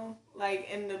didn't know? Like,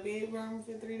 in the bedroom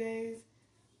for 3 days?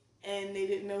 And they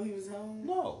didn't know he was home?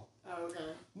 No. Oh,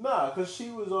 okay. Nah, because she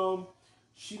was,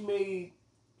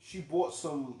 she bought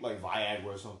some, like, Viagra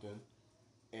or something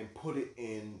and put it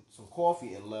in some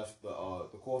coffee and left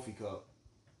the coffee cup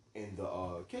in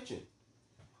the kitchen.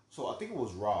 So I think it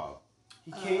was Rob.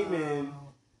 He came in,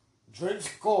 drank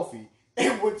some coffee,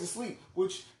 and went to sleep.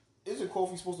 Which, isn't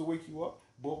coffee supposed to wake you up?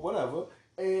 But whatever.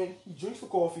 And he drinks the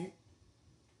coffee,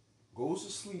 goes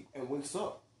to sleep, and wakes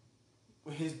up.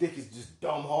 His dick is just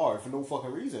dumb hard for no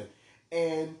fucking reason.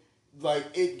 And, like,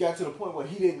 it got to the point where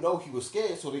he didn't know he was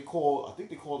scared, so they called,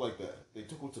 like, they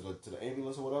took him to the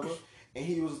ambulance or whatever.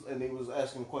 And they was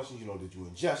asking questions, you know, did you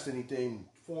ingest anything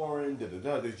foreign? Did you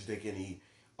take any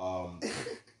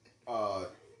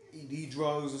ED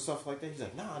drugs and stuff like that? He's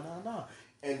like, nah.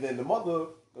 And then the mother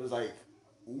was like,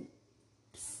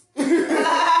 oops.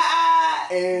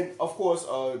 And of course,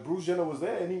 Bruce Jenner was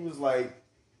there, and he was like,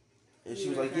 and she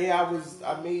was like, yeah,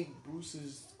 I made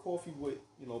Bruce's coffee with,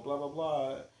 you know, blah blah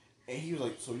blah. And he was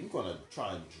like, so you gonna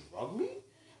try and drug me?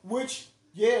 Which,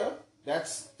 yeah,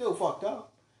 that's still fucked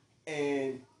up.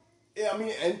 And yeah, I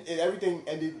mean, and everything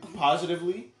ended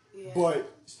positively, but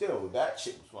still, that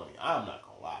shit was funny. I'm not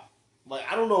gonna lie. Like,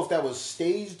 I don't know if that was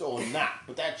staged or not,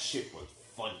 but that shit was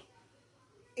funny.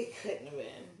 It couldn't have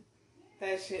been.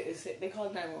 That shit is sick. They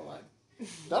called 911.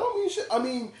 That don't mean shit. I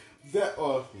mean, that.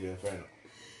 Yeah, fair enough.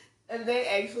 And they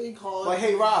actually called. Like,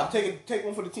 hey Rob, take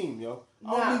one for the team, yo.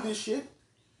 I don't need this shit.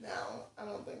 No, I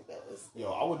don't think that was...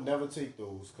 Yo, I would never take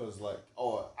those because, like,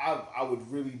 I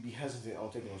would really be hesitant on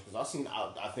taking those because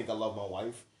I Think I Love My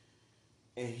Wife,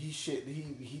 and he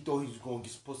thought he was going to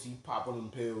get some pussy, he popped one of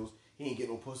them pills, he ain't get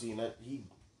no pussy, and he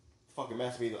fucking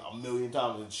masturbated 1,000,000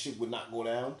 times and shit would not go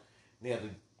down. And they had to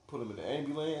put him in the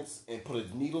ambulance and put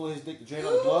a needle in his dick to drain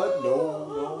out the blood.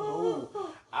 No.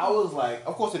 I was like,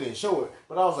 of course they didn't show it,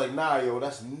 but I was like, nah, yo,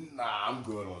 I'm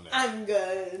good on that. I'm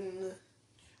good.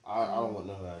 I don't want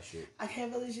none of that shit. I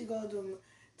can't believe you go to them.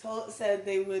 Said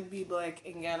they would be black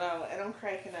and ghetto, and I'm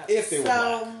cracking up. If they were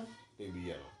black, they'd be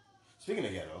ghetto. Speaking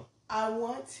of ghetto, I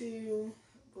want to,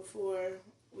 before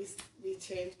we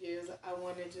change gears, I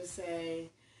want to just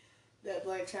say that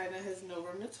Black China has no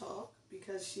room to talk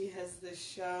because she has the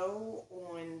show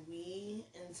on We,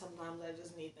 and sometimes I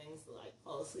just need things to like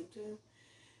fall asleep to.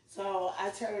 So I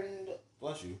turned.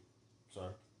 Bless you.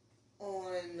 Sorry.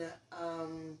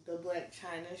 On the Black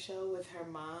China show with her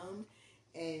mom,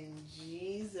 and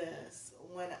Jesus,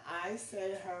 when I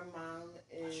said her mom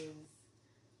is,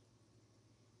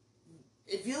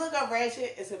 if you look up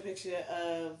Ratchet, it's a picture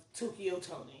of Tokyo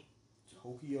Tony.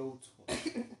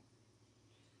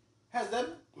 Has that?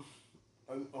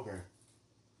 Okay.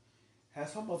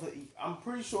 Has her mother? I'm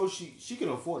pretty sure she can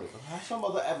afford it. But has her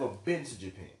mother ever been to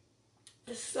Japan?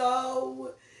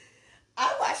 So,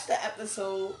 I watched the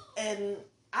episode and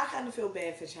I kind of feel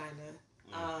bad for China,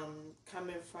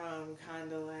 coming from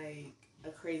kind of like a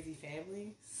crazy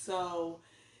family. So,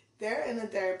 they're in a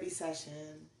therapy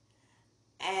session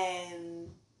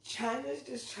and China's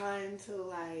just trying to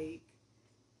like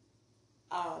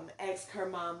ask her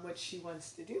mom what she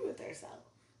wants to do with herself.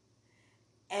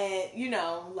 And, you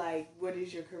know, like, what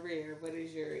is your career?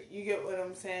 You get what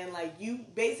I'm saying? Like,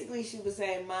 she was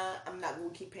saying, Mom, I'm not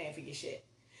going to keep paying for your shit.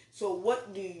 So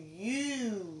what do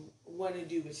you want to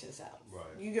do with yourself? Right.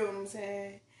 You get what I'm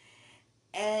saying?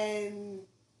 And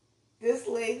this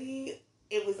lady,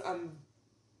 it was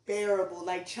unbearable.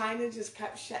 Like, China just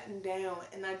kept shutting down,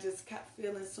 and I just kept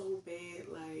feeling so bad.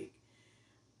 Like,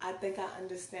 I think I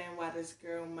understand why this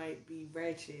girl might be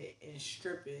ratchet and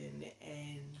stripping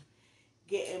and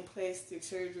getting plastic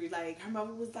surgery. Like, her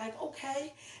mother was like,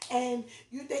 okay, and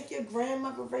you think your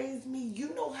grandmother raised me?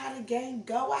 You know how the game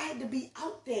go. I had to be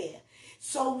out there.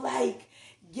 So, like,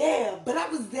 yeah, but I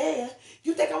was there.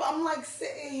 You think I'm like,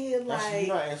 sitting here, like...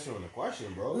 You're not answering the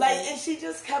question, bro. Like, and she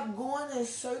just kept going in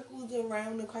circles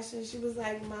around the question. She was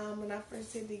like, Mom, when I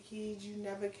first had the kids, you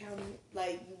never come,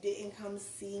 like, you didn't come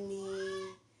see me.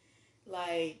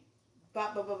 Like,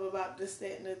 bop, bop, bop, bop, bop, this,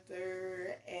 that, and the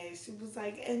third. And she was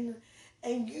like, and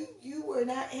you were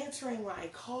not answering my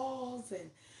calls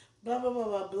and blah, blah, blah,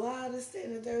 blah, blah, this, that,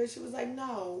 and the third. She was like,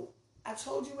 no, I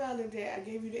told you I lived there. I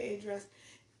gave you the address.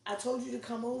 I told you to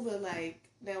come over. Like,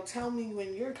 now tell me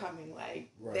when you're coming.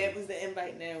 Like, right. That was the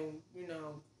invite now, you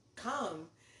know, come.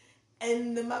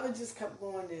 And the mother just kept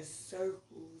going in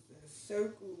circles and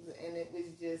circles. And it was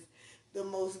just the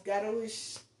most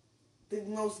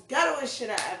most ghettoish shit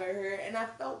I ever heard, and I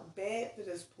felt bad for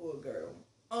this poor girl.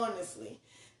 Honestly,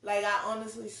 like I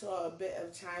honestly saw a bit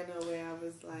of China where I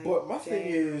was like, but my thing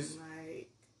is, like,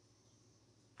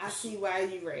 I see why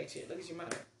you ratchet. Look at your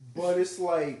mother. But it's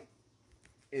like,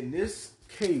 in this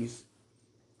case,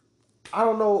 I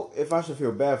don't know if I should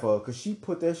feel bad for her because she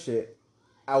put that shit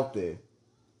out there.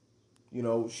 You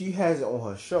know, she has it on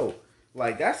her show.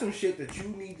 Like, that's some shit that you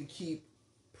need to keep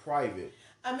private.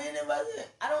 I mean, it wasn't.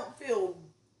 I don't feel.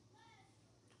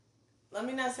 Let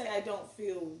me not say I don't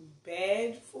feel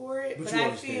bad for it, but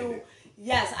I feel.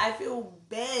 Yes, I feel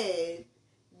bad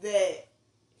that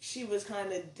she was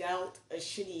kind of dealt a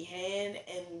shitty hand,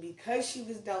 and because she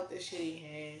was dealt a shitty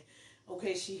hand,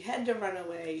 okay, she had to run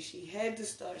away. She had to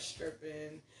start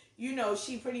stripping. You know,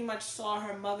 she pretty much saw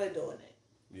her mother doing it.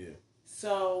 Yeah.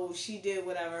 So she did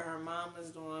whatever her mom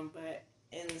was doing, but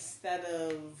instead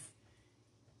of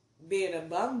being a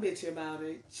bum bitch about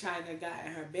it, China got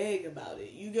in her bag about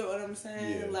it. You get what I'm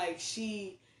saying? Yeah. Like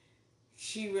she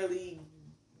really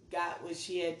got what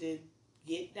she had to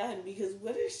get done, because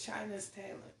what is China's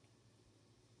talent?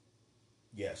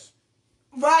 Yes.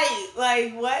 Right.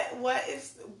 Like what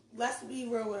is, let's be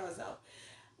real with ourselves.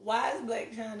 Why is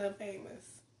Black China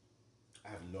famous? I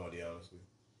have no idea, honestly.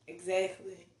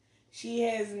 Exactly. She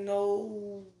has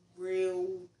no real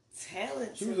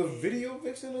talent. She was a video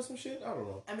vixen or some shit? I don't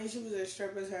know. I mean, she was a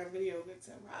stripper, her video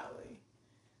vixen, probably.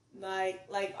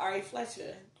 Like Ari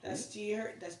Fletcher. That's G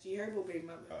Herbo baby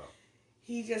mother. Oh.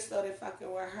 He just started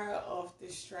fucking with her off the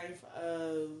strength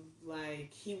of,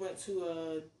 like, he went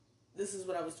to this is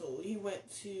what I was told. He went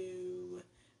to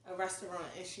a restaurant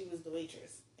and she was the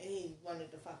waitress. And he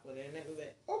wanted to fuck with her, and that was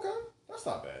it. Okay. That's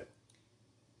not bad.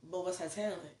 But what's her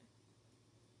talent?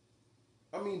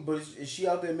 I mean, but is she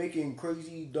out there making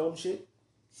crazy, dumb shit?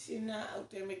 She not out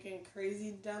there making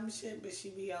crazy, dumb shit, but she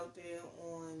be out there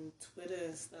on Twitter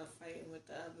and stuff fighting with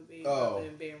the other baby mother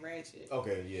and being ratchet.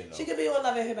 Okay, yeah, no. She could be on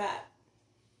Love and Hip Hop.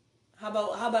 How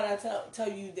about I tell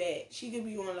you that? She could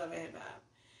be on Love and Hip Hop.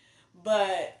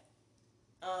 But,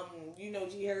 you know,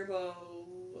 G Herbo,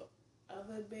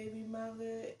 other baby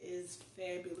mother is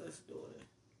Fabulous daughter.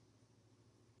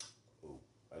 Oh,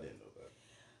 I didn't know that.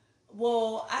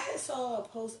 Well, I had saw a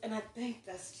post, and I think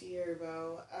that's G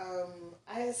Herbo.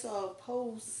 I had saw a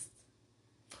post,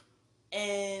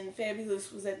 and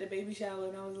Fabulous was at the baby shower,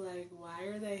 and I was like, why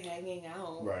are they hanging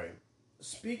out? Right.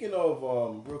 Speaking of,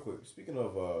 real quick,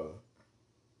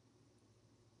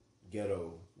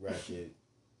 ghetto, ratchet,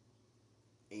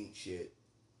 ain't shit.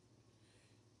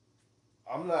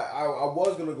 I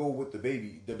was gonna go with the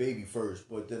baby first,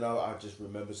 but then I just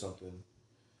remembered something.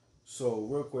 So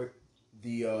real quick,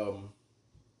 the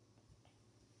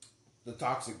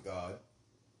Toxic God.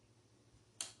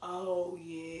 Oh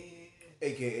yeah.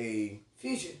 AKA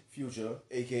Future,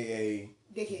 AKA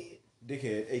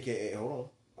Dickhead, AKA hold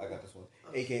on, I got this one.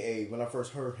 Okay. AKA when I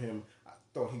first heard him, I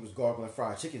thought he was gargling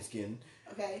fried chicken skin.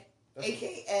 Okay.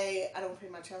 AKA I don't pay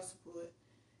my child support.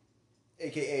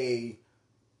 AKA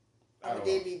I'm a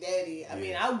deadbeat daddy. I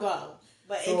mean, I'll go.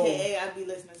 But AKA I'll be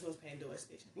listening to his Pandora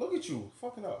station. Look at you,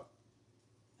 fucking up.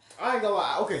 I ain't gonna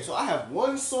lie. Okay, so I have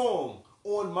one song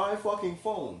on my fucking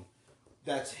phone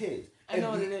that's his. I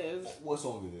know what it is. What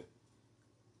song is it?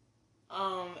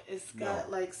 It's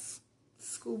got like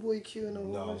Schoolboy Q and a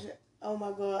whole bunch of. Oh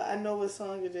my god, I know what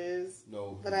song it is.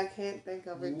 No. But I can't think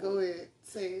of it. Go ahead,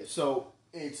 say it. So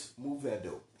it's Move That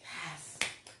Dope. Yes.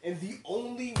 And the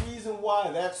only reason why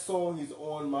that song is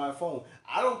on my phone,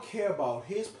 I don't care about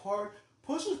his part.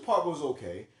 Push's part was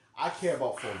okay. I care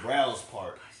about Pharrell's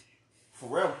part.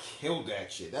 Pharrell killed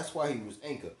that shit. That's why he was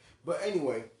Anchor. But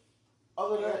anyway,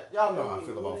 other than that, y'all know how I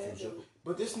feel about Future.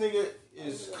 But this nigga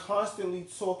is constantly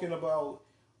talking about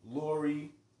Lori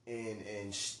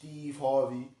and Steve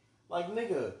Harvey. Like,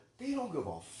 nigga, they don't give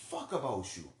a fuck about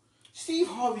you. Steve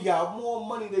Harvey got more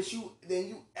money than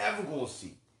you ever gonna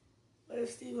see. What if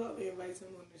Steve Harvey invites him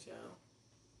on the show?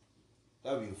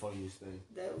 That would be the funniest thing.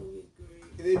 That would be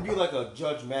great. It'd be like a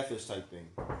Judge Mathis type thing.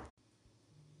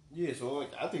 Yeah, so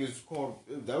like I think it's called.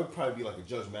 That would probably be like a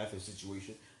Judge Mathis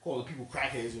situation, calling people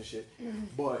crackheads and shit. Mm-hmm.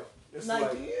 But it's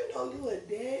like, do you know you a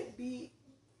deadbeat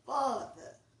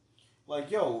father?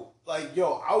 Like yo,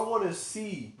 I want to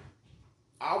see.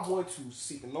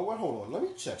 No, what? Hold on. Let me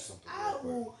check something.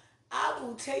 I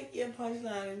will take your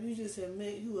punchline if you just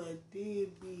admit you a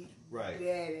deadbeat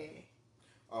daddy.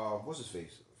 What's his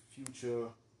face? Future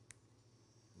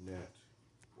net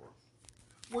worth,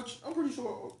 which I'm pretty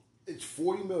sure it's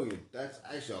 40 million. That's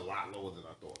actually a lot lower than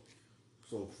I thought.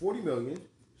 So 40 million.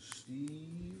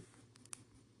 Steve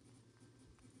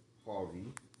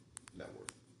Harvey net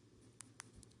worth.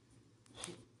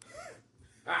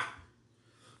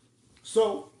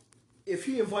 So, if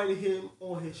he invited him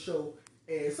on his show,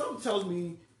 and something tells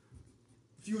me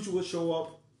Future would show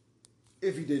up,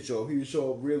 if he did show up, he would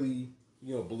show up really,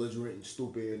 belligerent and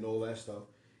stupid and all that stuff.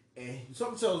 And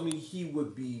something tells me he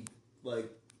would be, like,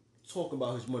 talking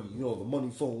about his money, the money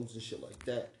phones and shit like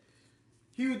that.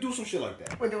 He would do some shit like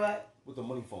that. With the what? With the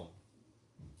money phone.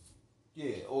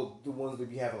 Yeah, or the ones that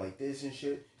be having like this and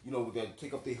shit. With that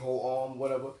take up their whole arm,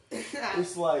 whatever.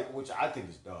 It's like, which I think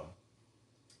is dumb.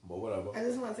 But whatever. I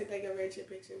just want to take like a red chip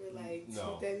picture with like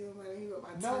no. 2 days of money with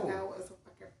my tongue out as a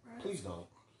fucking friend. Please don't.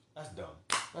 That's dumb.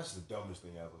 That's the dumbest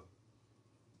thing ever.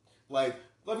 Like,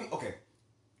 okay.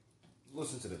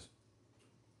 Listen to this.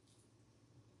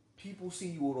 People see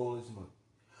you with all this money.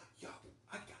 Yo,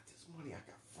 I got this money. I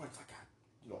got fronts. I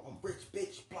got, I'm rich,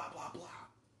 bitch, blah, blah, blah.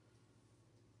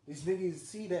 These niggas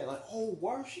see that like, oh,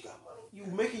 word, she got money. You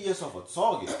making yourself a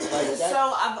target. Like that.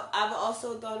 So I've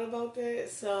also thought about that.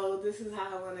 So this is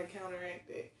how I want to counteract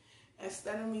it.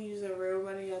 Instead of me using real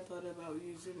money, I thought about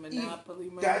using Monopoly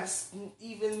money. That's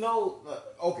even though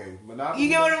okay, Monopoly. You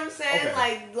get what I'm saying?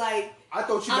 Okay. Like I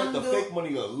thought you meant the fake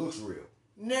money that looks real.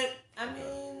 No, I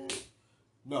mean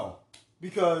no,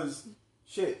 because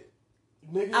shit.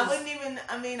 Niggas. I wouldn't even.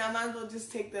 I mean, I might as well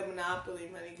just take the Monopoly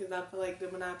money because I feel like the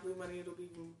Monopoly money it'll be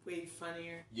way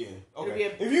funnier. Yeah. Okay.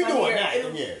 If you're doing that,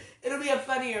 it'll be a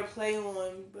funnier play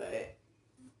on, but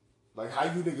like how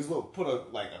you niggas look, put a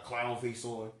clown face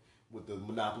on with the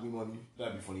Monopoly money.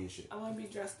 That'd be funny as shit. I want to be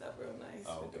dressed up real nice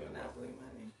with the Monopoly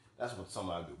money. That's what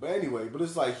somebody do. But anyway,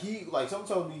 it's like someone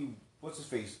told me what's his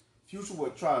face. Future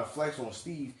would try and flex on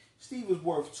Steve. Steve was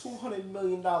worth $200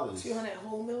 million. 200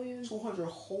 whole million? 200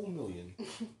 whole million.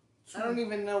 I don't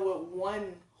even know what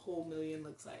one whole million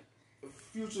looks like.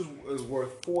 Future is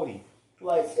worth 40.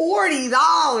 Like $40.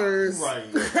 Right.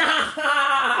 It's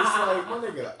like, my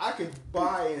nigga, I could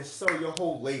buy and sell your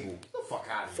whole label. Get the fuck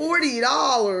out of here.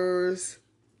 $40.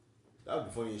 That would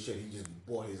be funny as shit. He just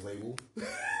bought his label.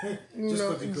 Just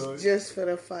because he could. Just for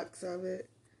the fucks of it.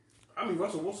 I mean,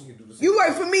 Russell Wilson can do the same. You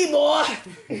work for me, boy.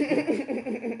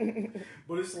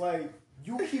 But it's like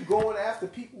you keep going after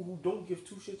people who don't give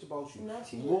two shits about you.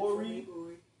 Lori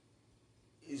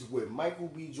is with Michael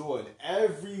B. Jordan.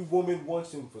 Every woman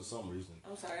wants him for some reason.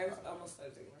 I'm sorry, I almost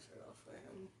started taking my shirt off for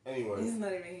him. Anyway, he's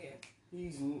not even here.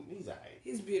 He's alright.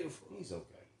 He's beautiful. He's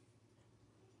okay.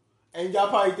 And y'all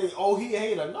probably think, oh, he a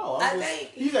hater. No, I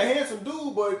think he's a handsome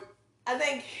dude, but I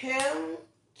think him,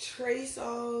 Trey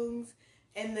Songz,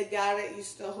 and the guy that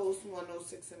used to host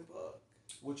 106 and Park.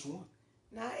 Which one?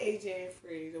 Not AJ and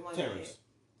Free, the one. Terrence.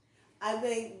 I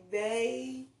think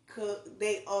they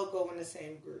all go in the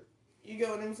same group. You get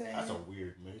what I'm saying? That's a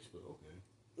weird mix, but okay.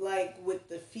 Like with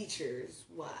the features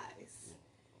wise.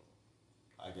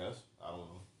 I guess. I don't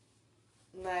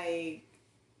know. Like,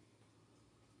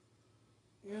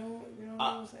 you know what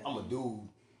I'm saying? I'm a dude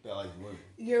that likes women.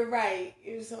 You're right.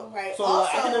 You're so right. So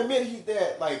also, I can admit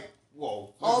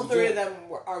all three of them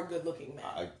are good looking men.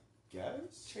 I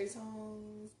guess. Trey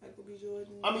Songz, Michael B.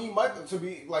 Jordan. I mean, Michael, to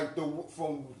be like the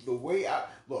way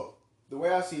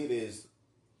I see it is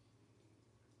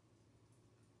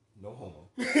no homo.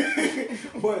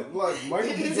 But like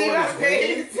Michael B. Jordan is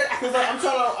winning because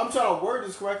I'm trying to word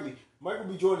this correctly. Michael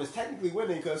B. Jordan is technically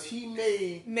winning because he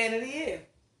made Man of the Year.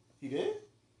 He did?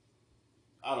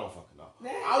 I don't fucking know.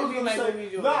 I was gonna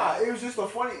say it was just a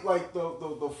funny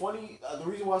the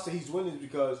reason why I say he's winning is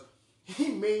because he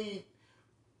made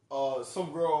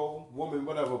some woman,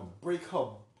 whatever, break her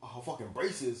fucking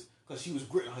braces because she was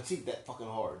gritting her teeth that fucking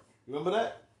hard. Remember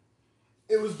that?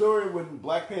 It was during when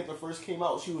Black Panther first came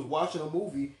out. She was watching a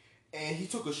movie and he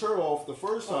took her shirt off the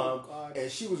first time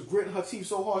and she was gritting her teeth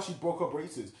so hard she broke her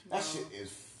braces. That shit is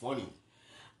funny.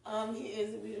 He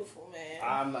is a beautiful man.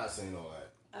 I'm not saying all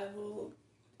that.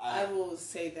 I will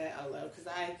say that out loud because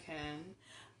I can.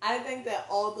 I think that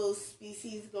all those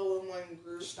species go in one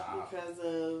group because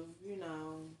of,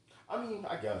 I mean,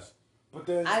 I guess. But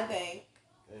then I think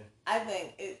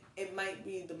it might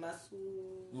be the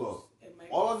muscles. Look,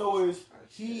 all I know is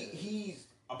he's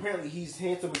apparently he's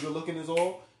handsome and good looking as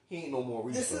all. He ain't no more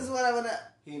Reese. This is what I wanna.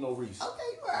 He ain't no Reese.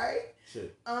 Okay, you alright.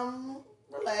 Shit.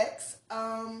 Relax.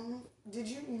 Did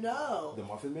you know the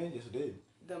Muffin Man? Yes, I did.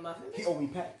 The Muffin Man? He owed me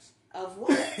packs. Of what?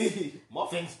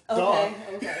 Muffins. Okay.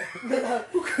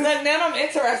 Look, now I'm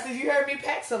interested. You heard me.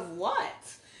 Packs of what?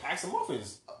 Packs of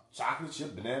muffins. Chocolate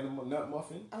chip, banana nut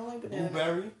muffin. I don't like banana.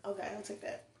 Blueberry. Okay, I'll take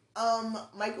that.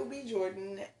 Michael B.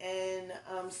 Jordan and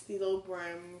Stilo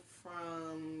Brim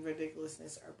from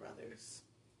Ridiculousness are brothers.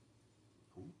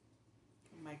 Who?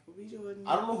 Michael B. Jordan.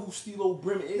 I don't know who Stilo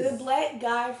Brim is. The black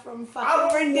guy from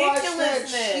fucking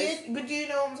Ridiculousness. But do you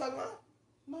know what I'm talking about?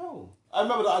 No. I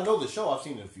know the show. I've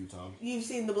seen it a few times. You've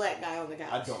seen the black guy on the couch.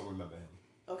 I don't remember him.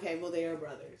 Okay, well, they are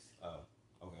brothers. Oh,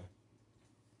 okay.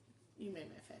 You made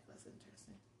my fact less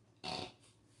interesting.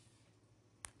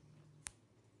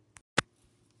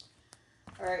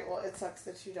 Alright, well, it sucks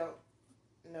that you don't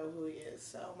know who he is,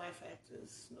 so my fact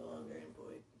is no longer in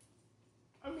void.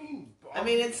 I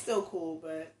mean, it's still cool,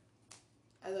 but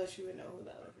I thought you would know who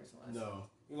the other person was. No.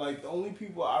 Like, the only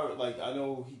people I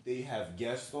know they have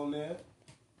guests on there.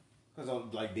 Because,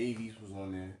 like, Davies was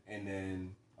on there. And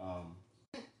then,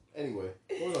 anyway,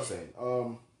 what was I saying?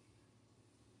 What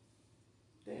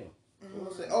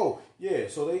was I saying? Oh, yeah,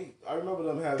 so I remember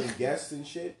them having guests and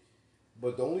shit.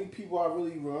 But the only people I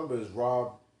really remember is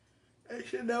Rob. I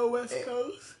should know West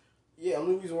Coast. Yeah, the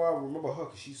only reason why I remember her,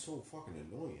 because she's so fucking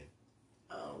annoying.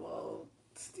 Oh, well,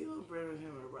 Steve and Brent and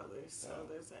him are brothers, so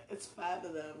there's that. It's 5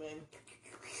 of them, and I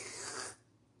guess.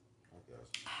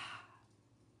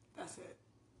 That's it.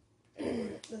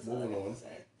 Anyway, That's all I moving got on. to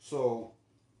say. So,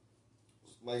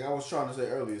 like I was trying to say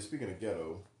earlier, speaking of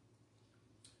ghetto,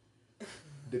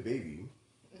 the baby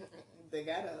The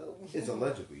ghetto is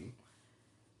allegedly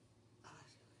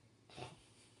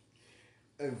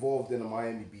involved in a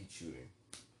Miami Beach shooting.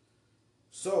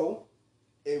 So,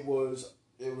 it was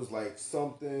like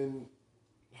something.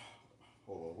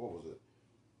 Hold on, what was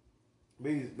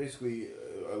it? Basically,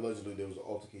 allegedly there was an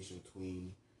altercation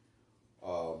between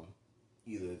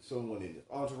either someone in the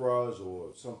entourage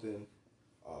or something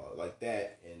like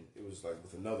that, and it was like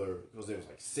with another, because there was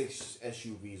like 6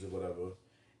 SUVs or whatever,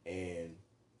 and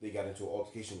they got into an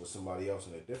altercation with somebody else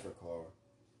in a different car.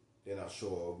 They're not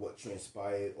sure what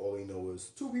transpired. All they know is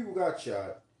 2 people got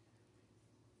shot,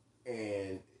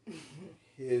 and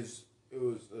it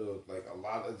was like a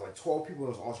lot. It's like 12 people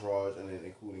in his entourage, and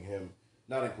then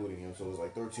not including him. So it was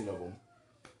like 13 of them,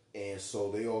 and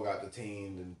so they all got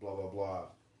detained and blah blah blah,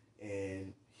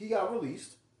 and he got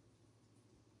released.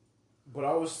 But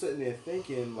I was sitting there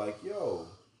thinking, like, yo,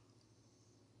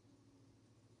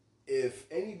 if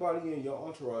anybody in your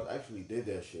entourage actually did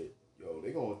that shit, yo,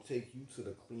 they gonna take you to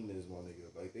the cleaners, my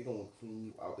nigga. Like, they gonna clean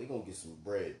you out. They gonna get some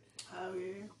bread. Oh,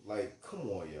 yeah. Like, come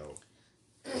on, yo.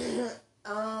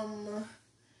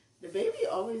 The baby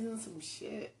always in some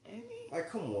shit, ain't he? Like,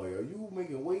 come on, yo. You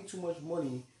making way too much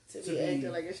money to be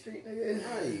acting like a street nigga.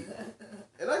 Right.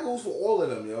 And that goes for all of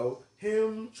them, yo.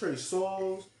 Him, Trey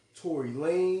Songz, Tory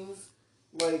Lanez.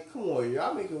 Like, come on, yo.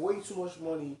 I'm making way too much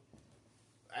money.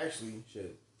 Actually,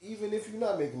 shit. Even if you're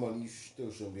not making money, you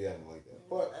still shouldn't be acting like that.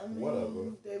 But, I mean,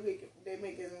 whatever. They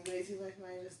making way too much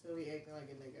money to still be acting like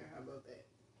a nigga. How about that?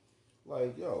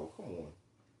 Like, yo, come on.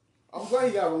 I'm glad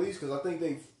he got released because I think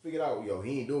they figured out, yo,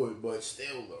 he ain't do it, but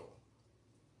still, though.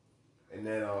 And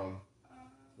then,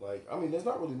 like, I mean, there's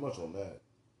not really much on that.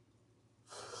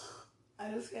 I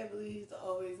just can't believe he's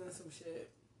always in some shit.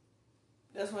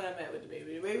 That's where I'm at with the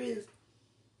baby. The baby is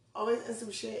always in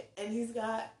some shit, and he's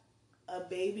got a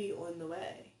baby on the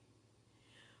way.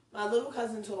 My little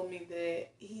cousin told me that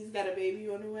he's got a baby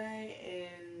on the way,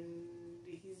 and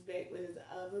he's back with his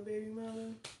other baby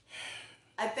mother.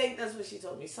 I think that's what she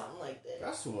told me, something like that.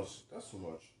 That's too much.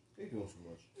 They doing too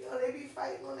much. You know, they be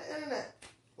fighting on the internet.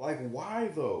 Like, why,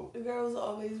 though? The girls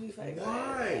always be fighting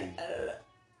on the internet.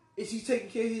 Why? Is he taking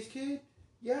care of his kid?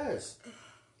 Yes.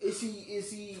 Is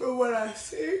he? From what I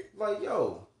see. Like,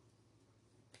 yo.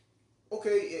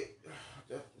 Okay,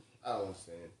 I don't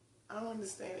understand. I don't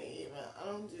understand it either. I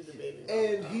don't do the baby.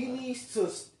 And he needs to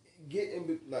get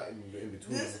not in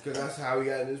between, because that's how he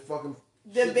got in this fucking.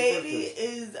 The baby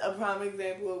is a prime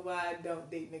example of why I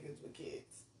don't date niggas with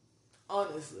kids.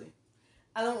 Honestly.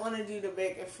 I don't want to do the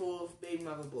back and forth baby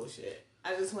mother bullshit.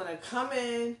 I just want to come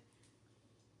in,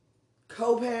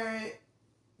 co-parent,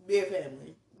 be a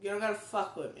family. You don't gotta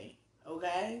fuck with me,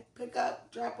 okay? Pick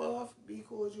up, drop off, be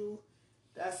cordial.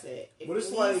 That's it. If you need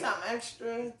something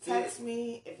extra, text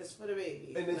me if it's for the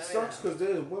baby. And it sucks because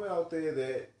there's women out there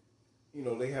that, you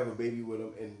know, they have a baby with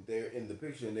them and they're in the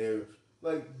picture and they're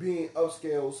like being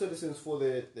upscale citizens for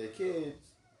their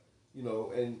kids, you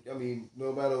know. And I mean,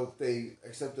 no matter if they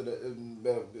accept it,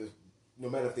 no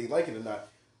matter if they like it or not,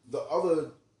 the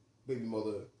other baby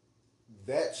mother,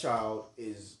 that child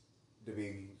is the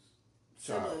baby's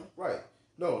child, sibling. Right?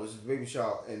 No, this is the baby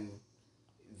child and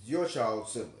your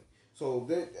child's sibling. So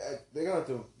they're gonna have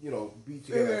to, you know, be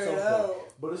together at some point.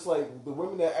 But it's like the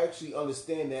women that actually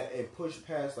understand that and push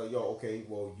past, like, yo, okay,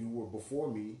 well, you were before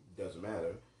me, doesn't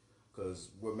matter, because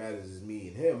what matters is me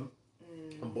and him.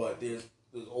 But there's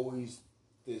always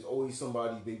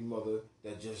somebody, baby mother,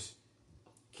 that just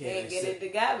can't get it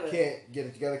together. Can't get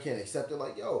it together. Can't accept it.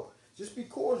 Like, yo, just be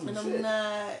cordial. And shit.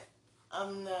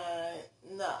 I'm not.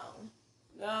 No.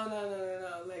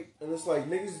 Like, And And it's like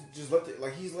niggas just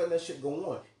he's letting that shit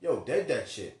go on. Yo, dead that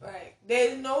shit. Right.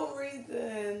 There's no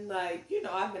reason, like, you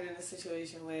know, I've been in a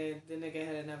situation where the nigga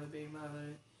had another baby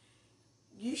mother.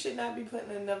 You should not be putting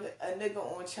a nigga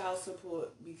on child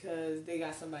support because they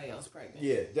got somebody else pregnant.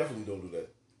 Yeah, definitely don't do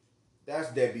that. That's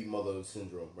deadbeat mother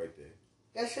syndrome right there.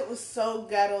 That shit was so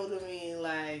ghetto to me.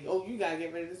 Like, oh, you gotta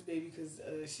get rid of this baby because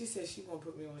she said she gonna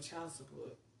put me on child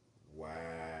support. Wow.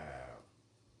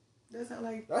 That sounds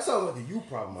like a you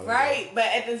problem. Right, but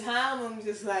at the time I'm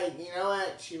just like, you know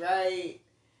what? She right.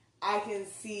 I can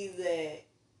see that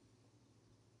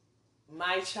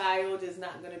my child is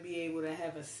not going to be able to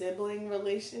have a sibling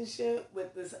relationship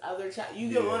with this other child. You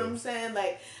get what I'm saying?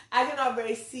 Like, I can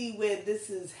already see where this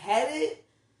is headed.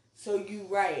 So you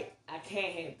right. I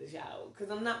can't have the child. Because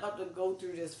I'm not about to go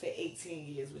through this for 18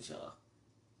 years with y'all.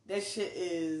 That shit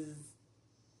is...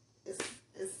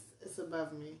 It's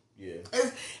above me. Yeah.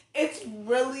 It's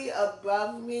really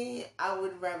above me. I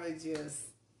would rather just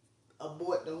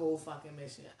abort the whole fucking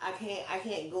mission. I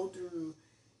can't go through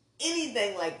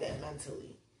anything like that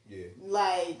mentally. Yeah.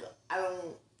 Like, I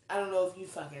don't know if you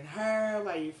fucking her,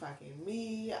 why you fucking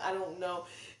me. I don't know.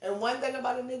 And one thing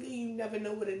about a nigga, you never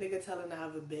know what a nigga telling the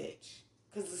other bitch.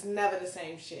 Because it's never the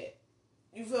same shit.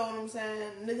 You feel what I'm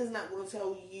saying? Niggas not going to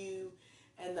tell you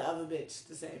and the other bitch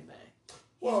the same thing.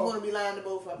 He's going to be lying to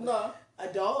both of them. Nah. A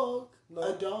dog. No.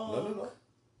 A dog.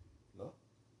 No.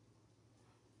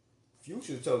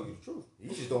 Future tell you the truth. He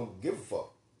just don't give a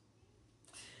fuck.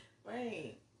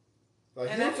 Right.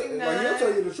 Like, he'll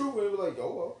tell you the truth and be like,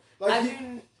 oh well.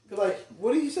 Like,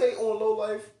 what did he say on Low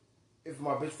Life? If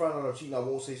my bitch find out I'm cheating, I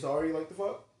won't say sorry. Like the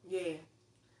fuck? Yeah.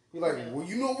 He like, well,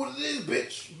 you know what it is,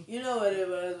 bitch. You know what it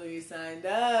was when you signed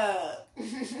up.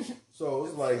 So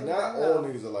it's like, not all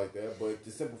niggas are like that, but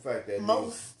the simple fact that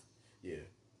most. Yeah.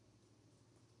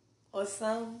 Or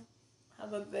some. How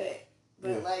about that?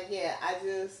 But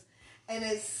and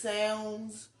it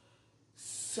sounds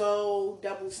so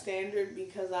double standard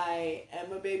because I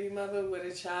am a baby mother with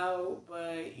a child,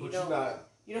 but you don't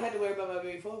have to worry about my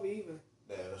baby father either.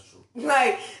 Yeah, that's true.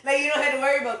 Like you don't have to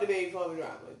worry about the baby father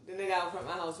drama. The nigga out front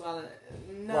of my house while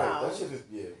no. Right, that shit is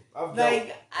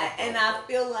I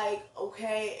feel like,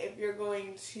 okay, if you're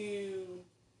going to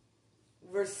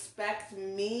respect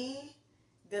me,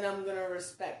 then I'm gonna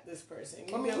respect this person.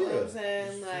 You know what I'm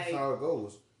saying? That's how it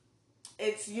goes.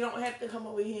 You don't have to come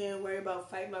over here and worry about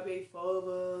fighting my baby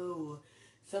father or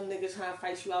some nigga trying to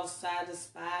fight you outside the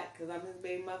spot because I'm his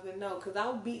baby mother. No, because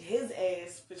I'll beat his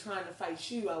ass for trying to fight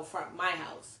you out front of my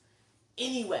house.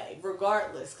 Anyway,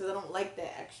 regardless, because I don't like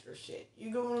that extra shit.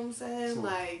 You get what I'm saying? True.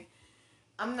 Like,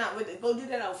 I'm not with it. Go do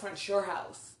that out front of your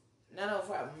house. Not out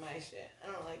front of my shit.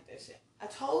 I don't like that shit. I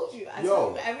told you. I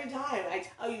tell you every time. I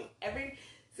tell you every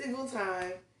single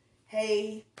time,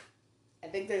 hey, I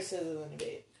think there's scissors on the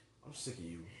bed. I'm sick of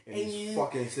you. And these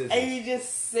fucking scissors. And you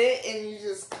just sit and you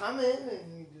just come in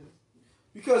and you just...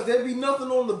 Because there'd be nothing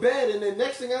on the bed, and then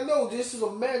next thing I know, this is a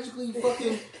magically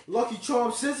fucking Lucky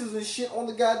Charm scissors and shit on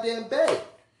the goddamn bed.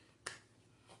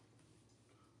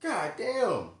 God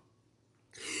damn.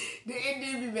 It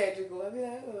did be magical. I mean,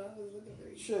 I was looking for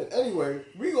you. Shit. Anyway,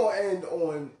 we gonna end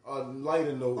on a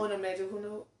lighter note. On a magical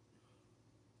note?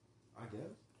 I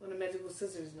guess. On a magical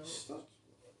scissors note.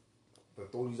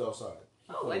 But throw these outside.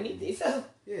 I need these.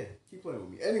 Yeah, keep playing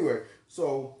with me. Anyway,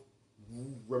 so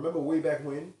remember way back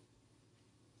when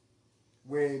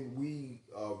we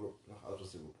I was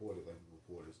just saying reported like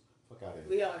reporters. Fuck out of here.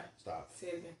 We are. Stop. Say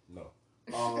it again.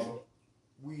 No.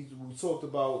 We talked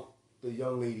about the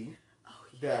young lady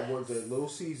that worked at Little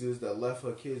Caesars that left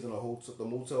her kids in the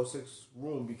Motel 6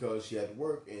 room because she had to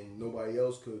work and nobody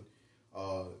else could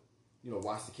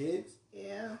watch the kids.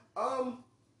 Yeah.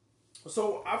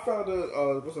 So I found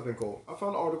what's that thing called? I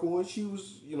found an article and she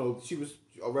was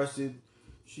arrested.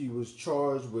 She was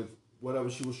charged with whatever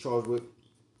she was charged with.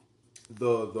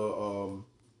 The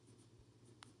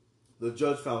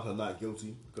judge found her not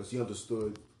guilty because he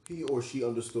or she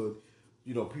understood,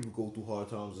 people go through hard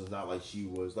times. It's not like she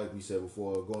was, like we said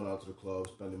before, going out to the club,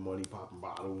 spending money, popping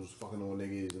bottles, fucking on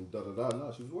niggas and da-da-da.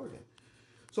 No, she was working.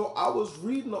 So I was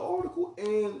reading the article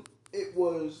and it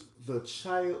was the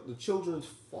children's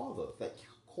father that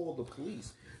called the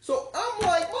police. So I'm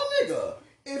like, my nigga,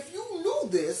 if you knew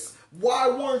this, why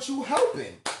weren't you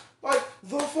helping? Like,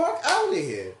 the fuck out of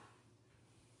here.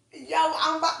 Yo,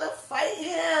 I'm about to fight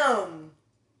him.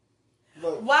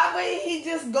 Look, why wouldn't he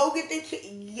just go get the kid?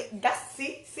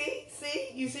 See?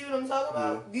 You see what I'm talking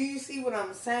about? Yeah. Do you see what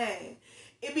I'm saying?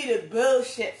 It be the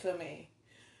bullshit for me.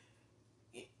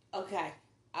 Okay,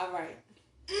 all right.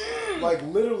 Like,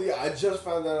 literally, I just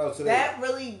found that out today. That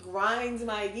really grinds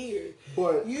my gears.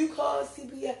 But you call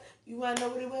CPS, You want to know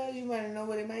what it was? You want to know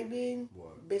what it might be?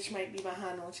 What? Bitch might be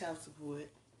behind on child support.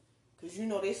 Because you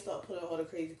know they start putting all the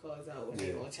crazy cars out when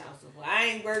they on child support. I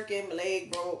ain't working, my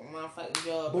leg broke, my fucking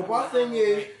job. But my thing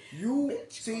is, you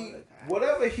see,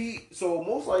 whatever so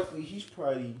most likely he's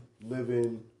probably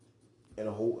living in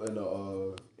a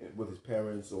with his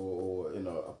parents or in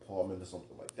an apartment or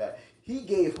something like that. He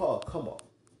gave her a come up.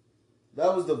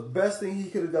 That was the best thing he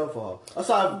could have done for her.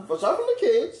 Aside from the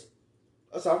kids.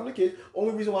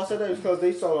 Only reason why I said that is because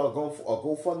they started a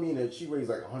GoFundMe and she raised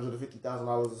like $150,000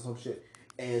 or some shit,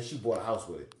 and she bought a house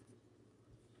with it.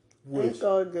 Which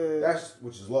all good.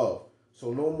 Which is love.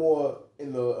 So no more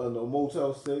in the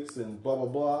Motel 6 and blah blah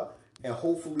blah. And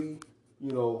hopefully,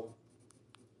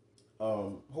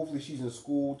 hopefully she's in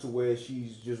school to where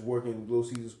she's just working Little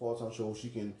Caesars part-time so she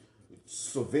can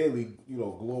severely,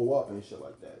 glow up and shit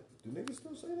like that. Do niggas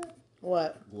still say that?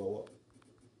 What? Glow up.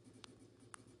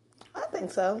 I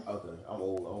think so. Okay, I'm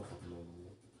old. I don't fucking know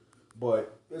anymore.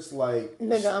 But it's like...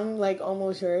 Nigga, I'm like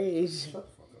almost your age. Shut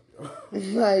the fuck up,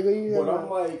 yo. Like, what you But I'm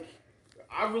like...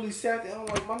 I really sat there and I'm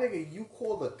like, my nigga, you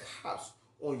call the cops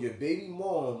on your baby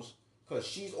moms because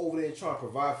she's over there trying to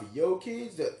provide for your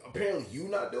kids that apparently you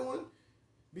not doing?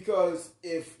 Because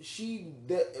if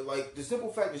the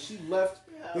simple fact that she left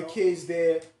the kids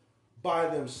there by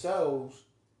themselves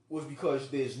was because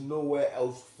there's nowhere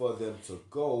else for them to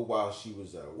go while she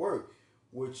was at work.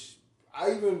 Which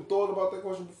I even thought about that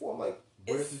question before. I'm like,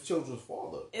 where's the children's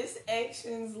father? It's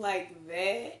actions like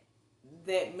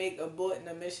that make aborting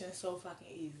a mission so fucking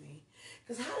easy.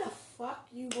 Because how the fuck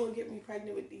you gonna get me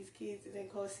pregnant with these kids and then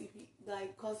call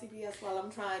CPS while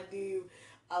I'm trying to do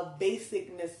a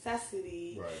basic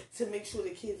necessity to make sure the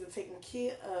kids are taken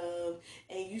care of,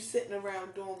 and you sitting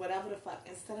around doing whatever the fuck.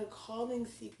 Instead of calling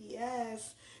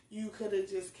CPS, you could have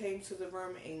just came to the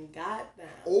room and got them.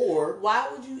 Or why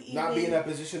would you even not be in that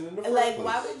position in the first place?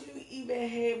 Why would you even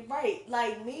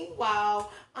have meanwhile,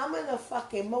 I'm in a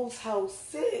fucking Motel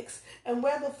 6, and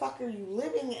where the fuck are you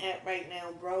living at right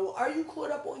now, bro? Are you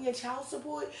caught up on your child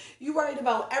support? You worried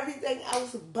about everything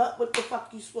else but what the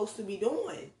fuck you supposed to be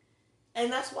doing. And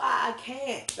that's why I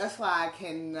can't. That's why I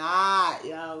cannot,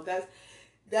 yo.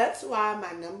 That's why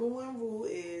my number one rule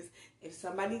is if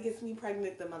somebody gets me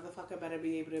pregnant, the motherfucker better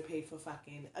be able to pay for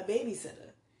fucking a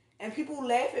babysitter. And people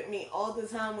laugh at me all the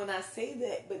time when I say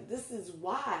that, but this is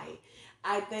why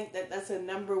I think that that's a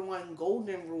number one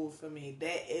golden rule for me.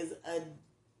 That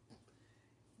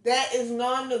is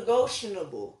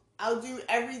non-negotiable. I'll do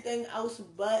everything else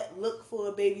but look for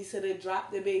a babysitter,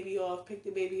 drop the baby off, pick the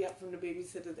baby up from the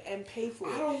babysitter, and pay for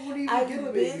it. I don't want to even get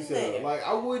a babysitter. There. Like,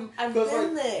 I wouldn't. I've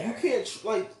been there. You can't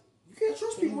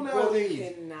trust people nowadays.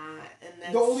 You cannot.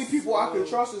 And the only people I can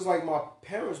trust is like my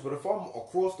parents. But if I'm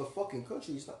across the fucking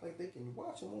country, it's not like they can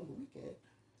watch them on the weekend.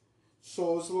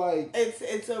 So it's like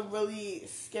it's a really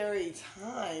scary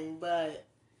time. But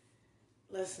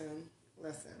listen.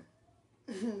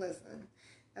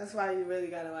 That's why you really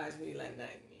gotta watch Me Like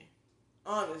Nightmare.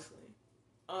 Honestly.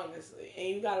 And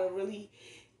you gotta really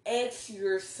ask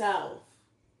yourself,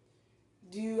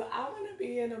 do I want to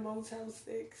be in a Motel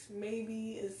 6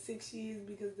 maybe in 6 years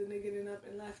because the nigga done up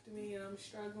and left me and I'm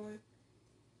struggling?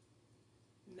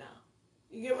 No.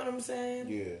 You get what I'm saying?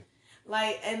 Yeah.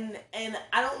 Like, and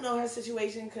I don't know her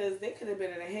situation because they could have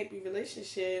been in a happy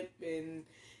relationship and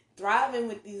thriving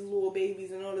with these little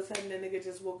babies, and all of a sudden the nigga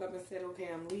just woke up and said, okay,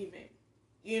 I'm leaving.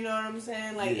 You know what I'm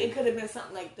saying? Like, it could have been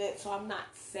something like that. So I'm not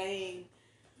saying,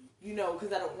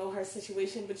 because I don't know her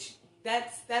situation, but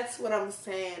that's what I'm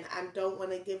saying. I don't want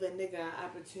to give a nigga an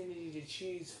opportunity to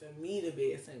choose for me to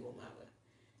be a single mother.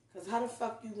 Because how the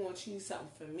fuck you going to choose something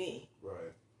for me?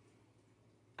 Right.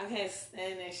 I can't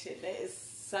stand that shit. That is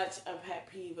such a pet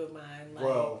peeve of mine. Like,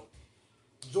 well,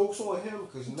 joke's on him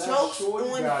because now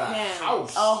Shorty got a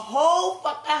house. A whole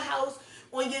fucking house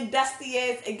on your dusty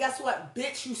ass. And guess what?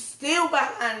 Bitch, you still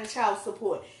behind in child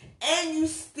support. And you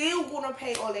still gonna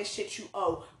pay all that shit you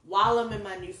owe while I'm in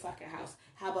my new fucking house.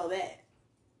 How about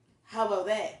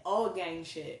that? All gang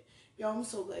shit. Yo, I'm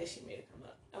so glad she made it come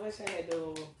up. I wish I had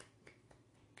the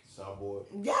soundboard.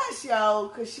 Yes, yo,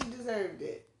 because she deserved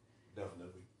it.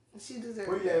 Definitely. She deserved it.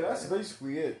 But yeah, that's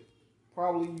basically it.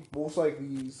 Probably, most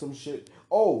likely, some shit.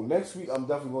 Oh, next week I'm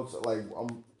definitely going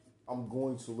to I'm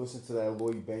going to listen to that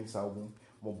Lloyd Banks album.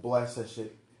 I'm gonna blast that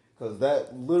shit because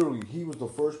that literally he was the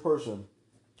first person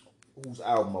whose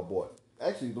album I bought.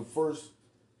 Actually, the first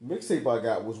mixtape I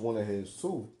got was one of his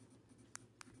too.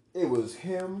 It was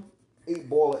him, 8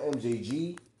 Ball and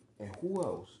MJG, and who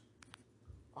else?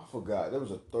 I forgot. There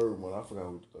was a third one. I forgot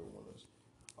who the third one is.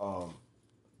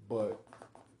 But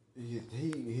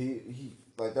he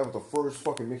like that was the first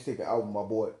fucking mixtape album I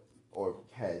bought or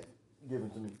had given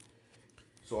to me.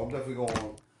 So I'm definitely going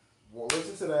to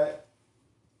listen to that.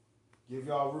 Give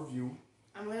y'all a review.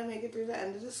 I'm going to make it through the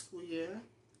end of the school year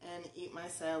and eat my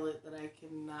salad that I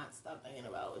cannot stop thinking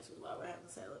about, which is why we're having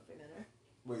salad for dinner.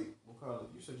 Wait, what kind of...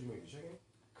 You said you make the chicken?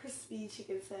 Crispy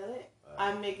chicken salad.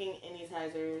 I'm making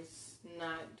anytizers,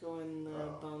 not doing the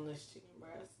boneless chicken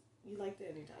breast. You like the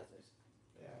anytizers?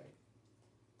 Yeah.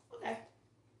 Okay.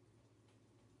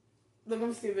 Look,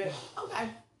 I'm stupid. Okay.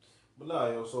 But nah,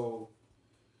 yo, so...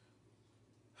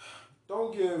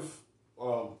 Don't give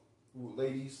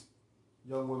ladies,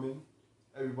 young women,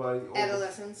 everybody...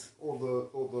 Adolescents. All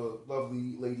the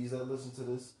lovely ladies that listen to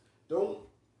this.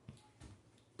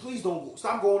 Please don't...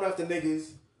 Stop going after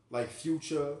niggas like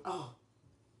Future. Oh.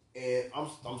 And I'm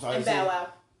sorry. And Bow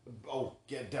Wow. Oh,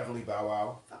 yeah, definitely Bow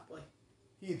Wow. Fuck boy.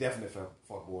 He definitely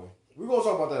fuck boy. We're gonna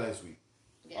talk about that next week.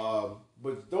 Yeah.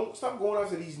 But don't stop going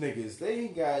after these niggas. They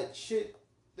ain't got shit.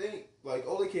 They ain't, like,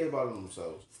 all they care about is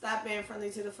themselves. Stop being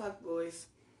friendly to the fuck boys.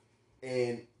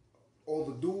 And all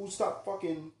the dudes stop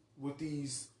fucking with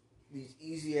these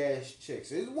easy ass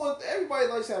chicks. Everybody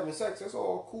likes having sex. That's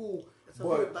all cool.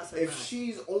 But if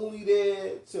she's only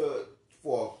there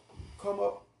for a come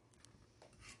up.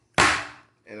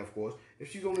 And of course, if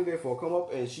she's only there for a come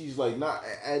up and she's like not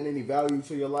adding any value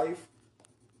to your life,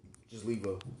 just leave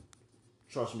her.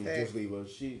 Trust me, just leave her.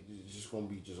 She's just gonna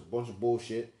be just a bunch of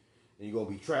bullshit, and you're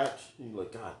gonna be trapped. And you're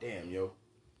like, God damn, yo.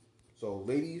 So,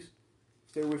 ladies,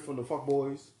 stay away from the fuck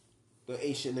boys, the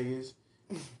ain't shit niggas.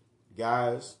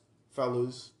 Guys,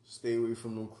 fellas, stay away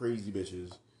from them crazy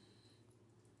bitches.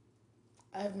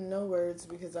 I have no words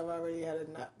because I've already had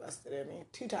a nut busted in me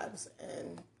 2 times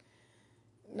and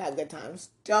not good times.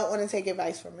 Don't want to take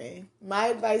advice from me. My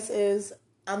advice is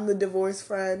I'm the divorced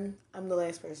friend. I'm the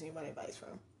last person you want advice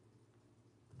from.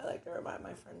 I like to remind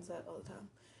my friends that all the time.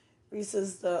 Reese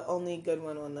is the only good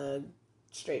one on the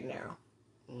straight and narrow.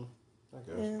 I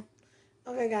guess. Yeah.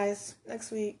 Okay, guys.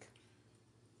 Next week.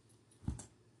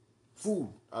 Food.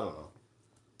 I don't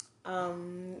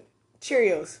know.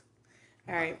 Cheerios.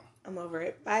 All right. I'm over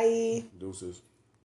it. Bye. Deuces.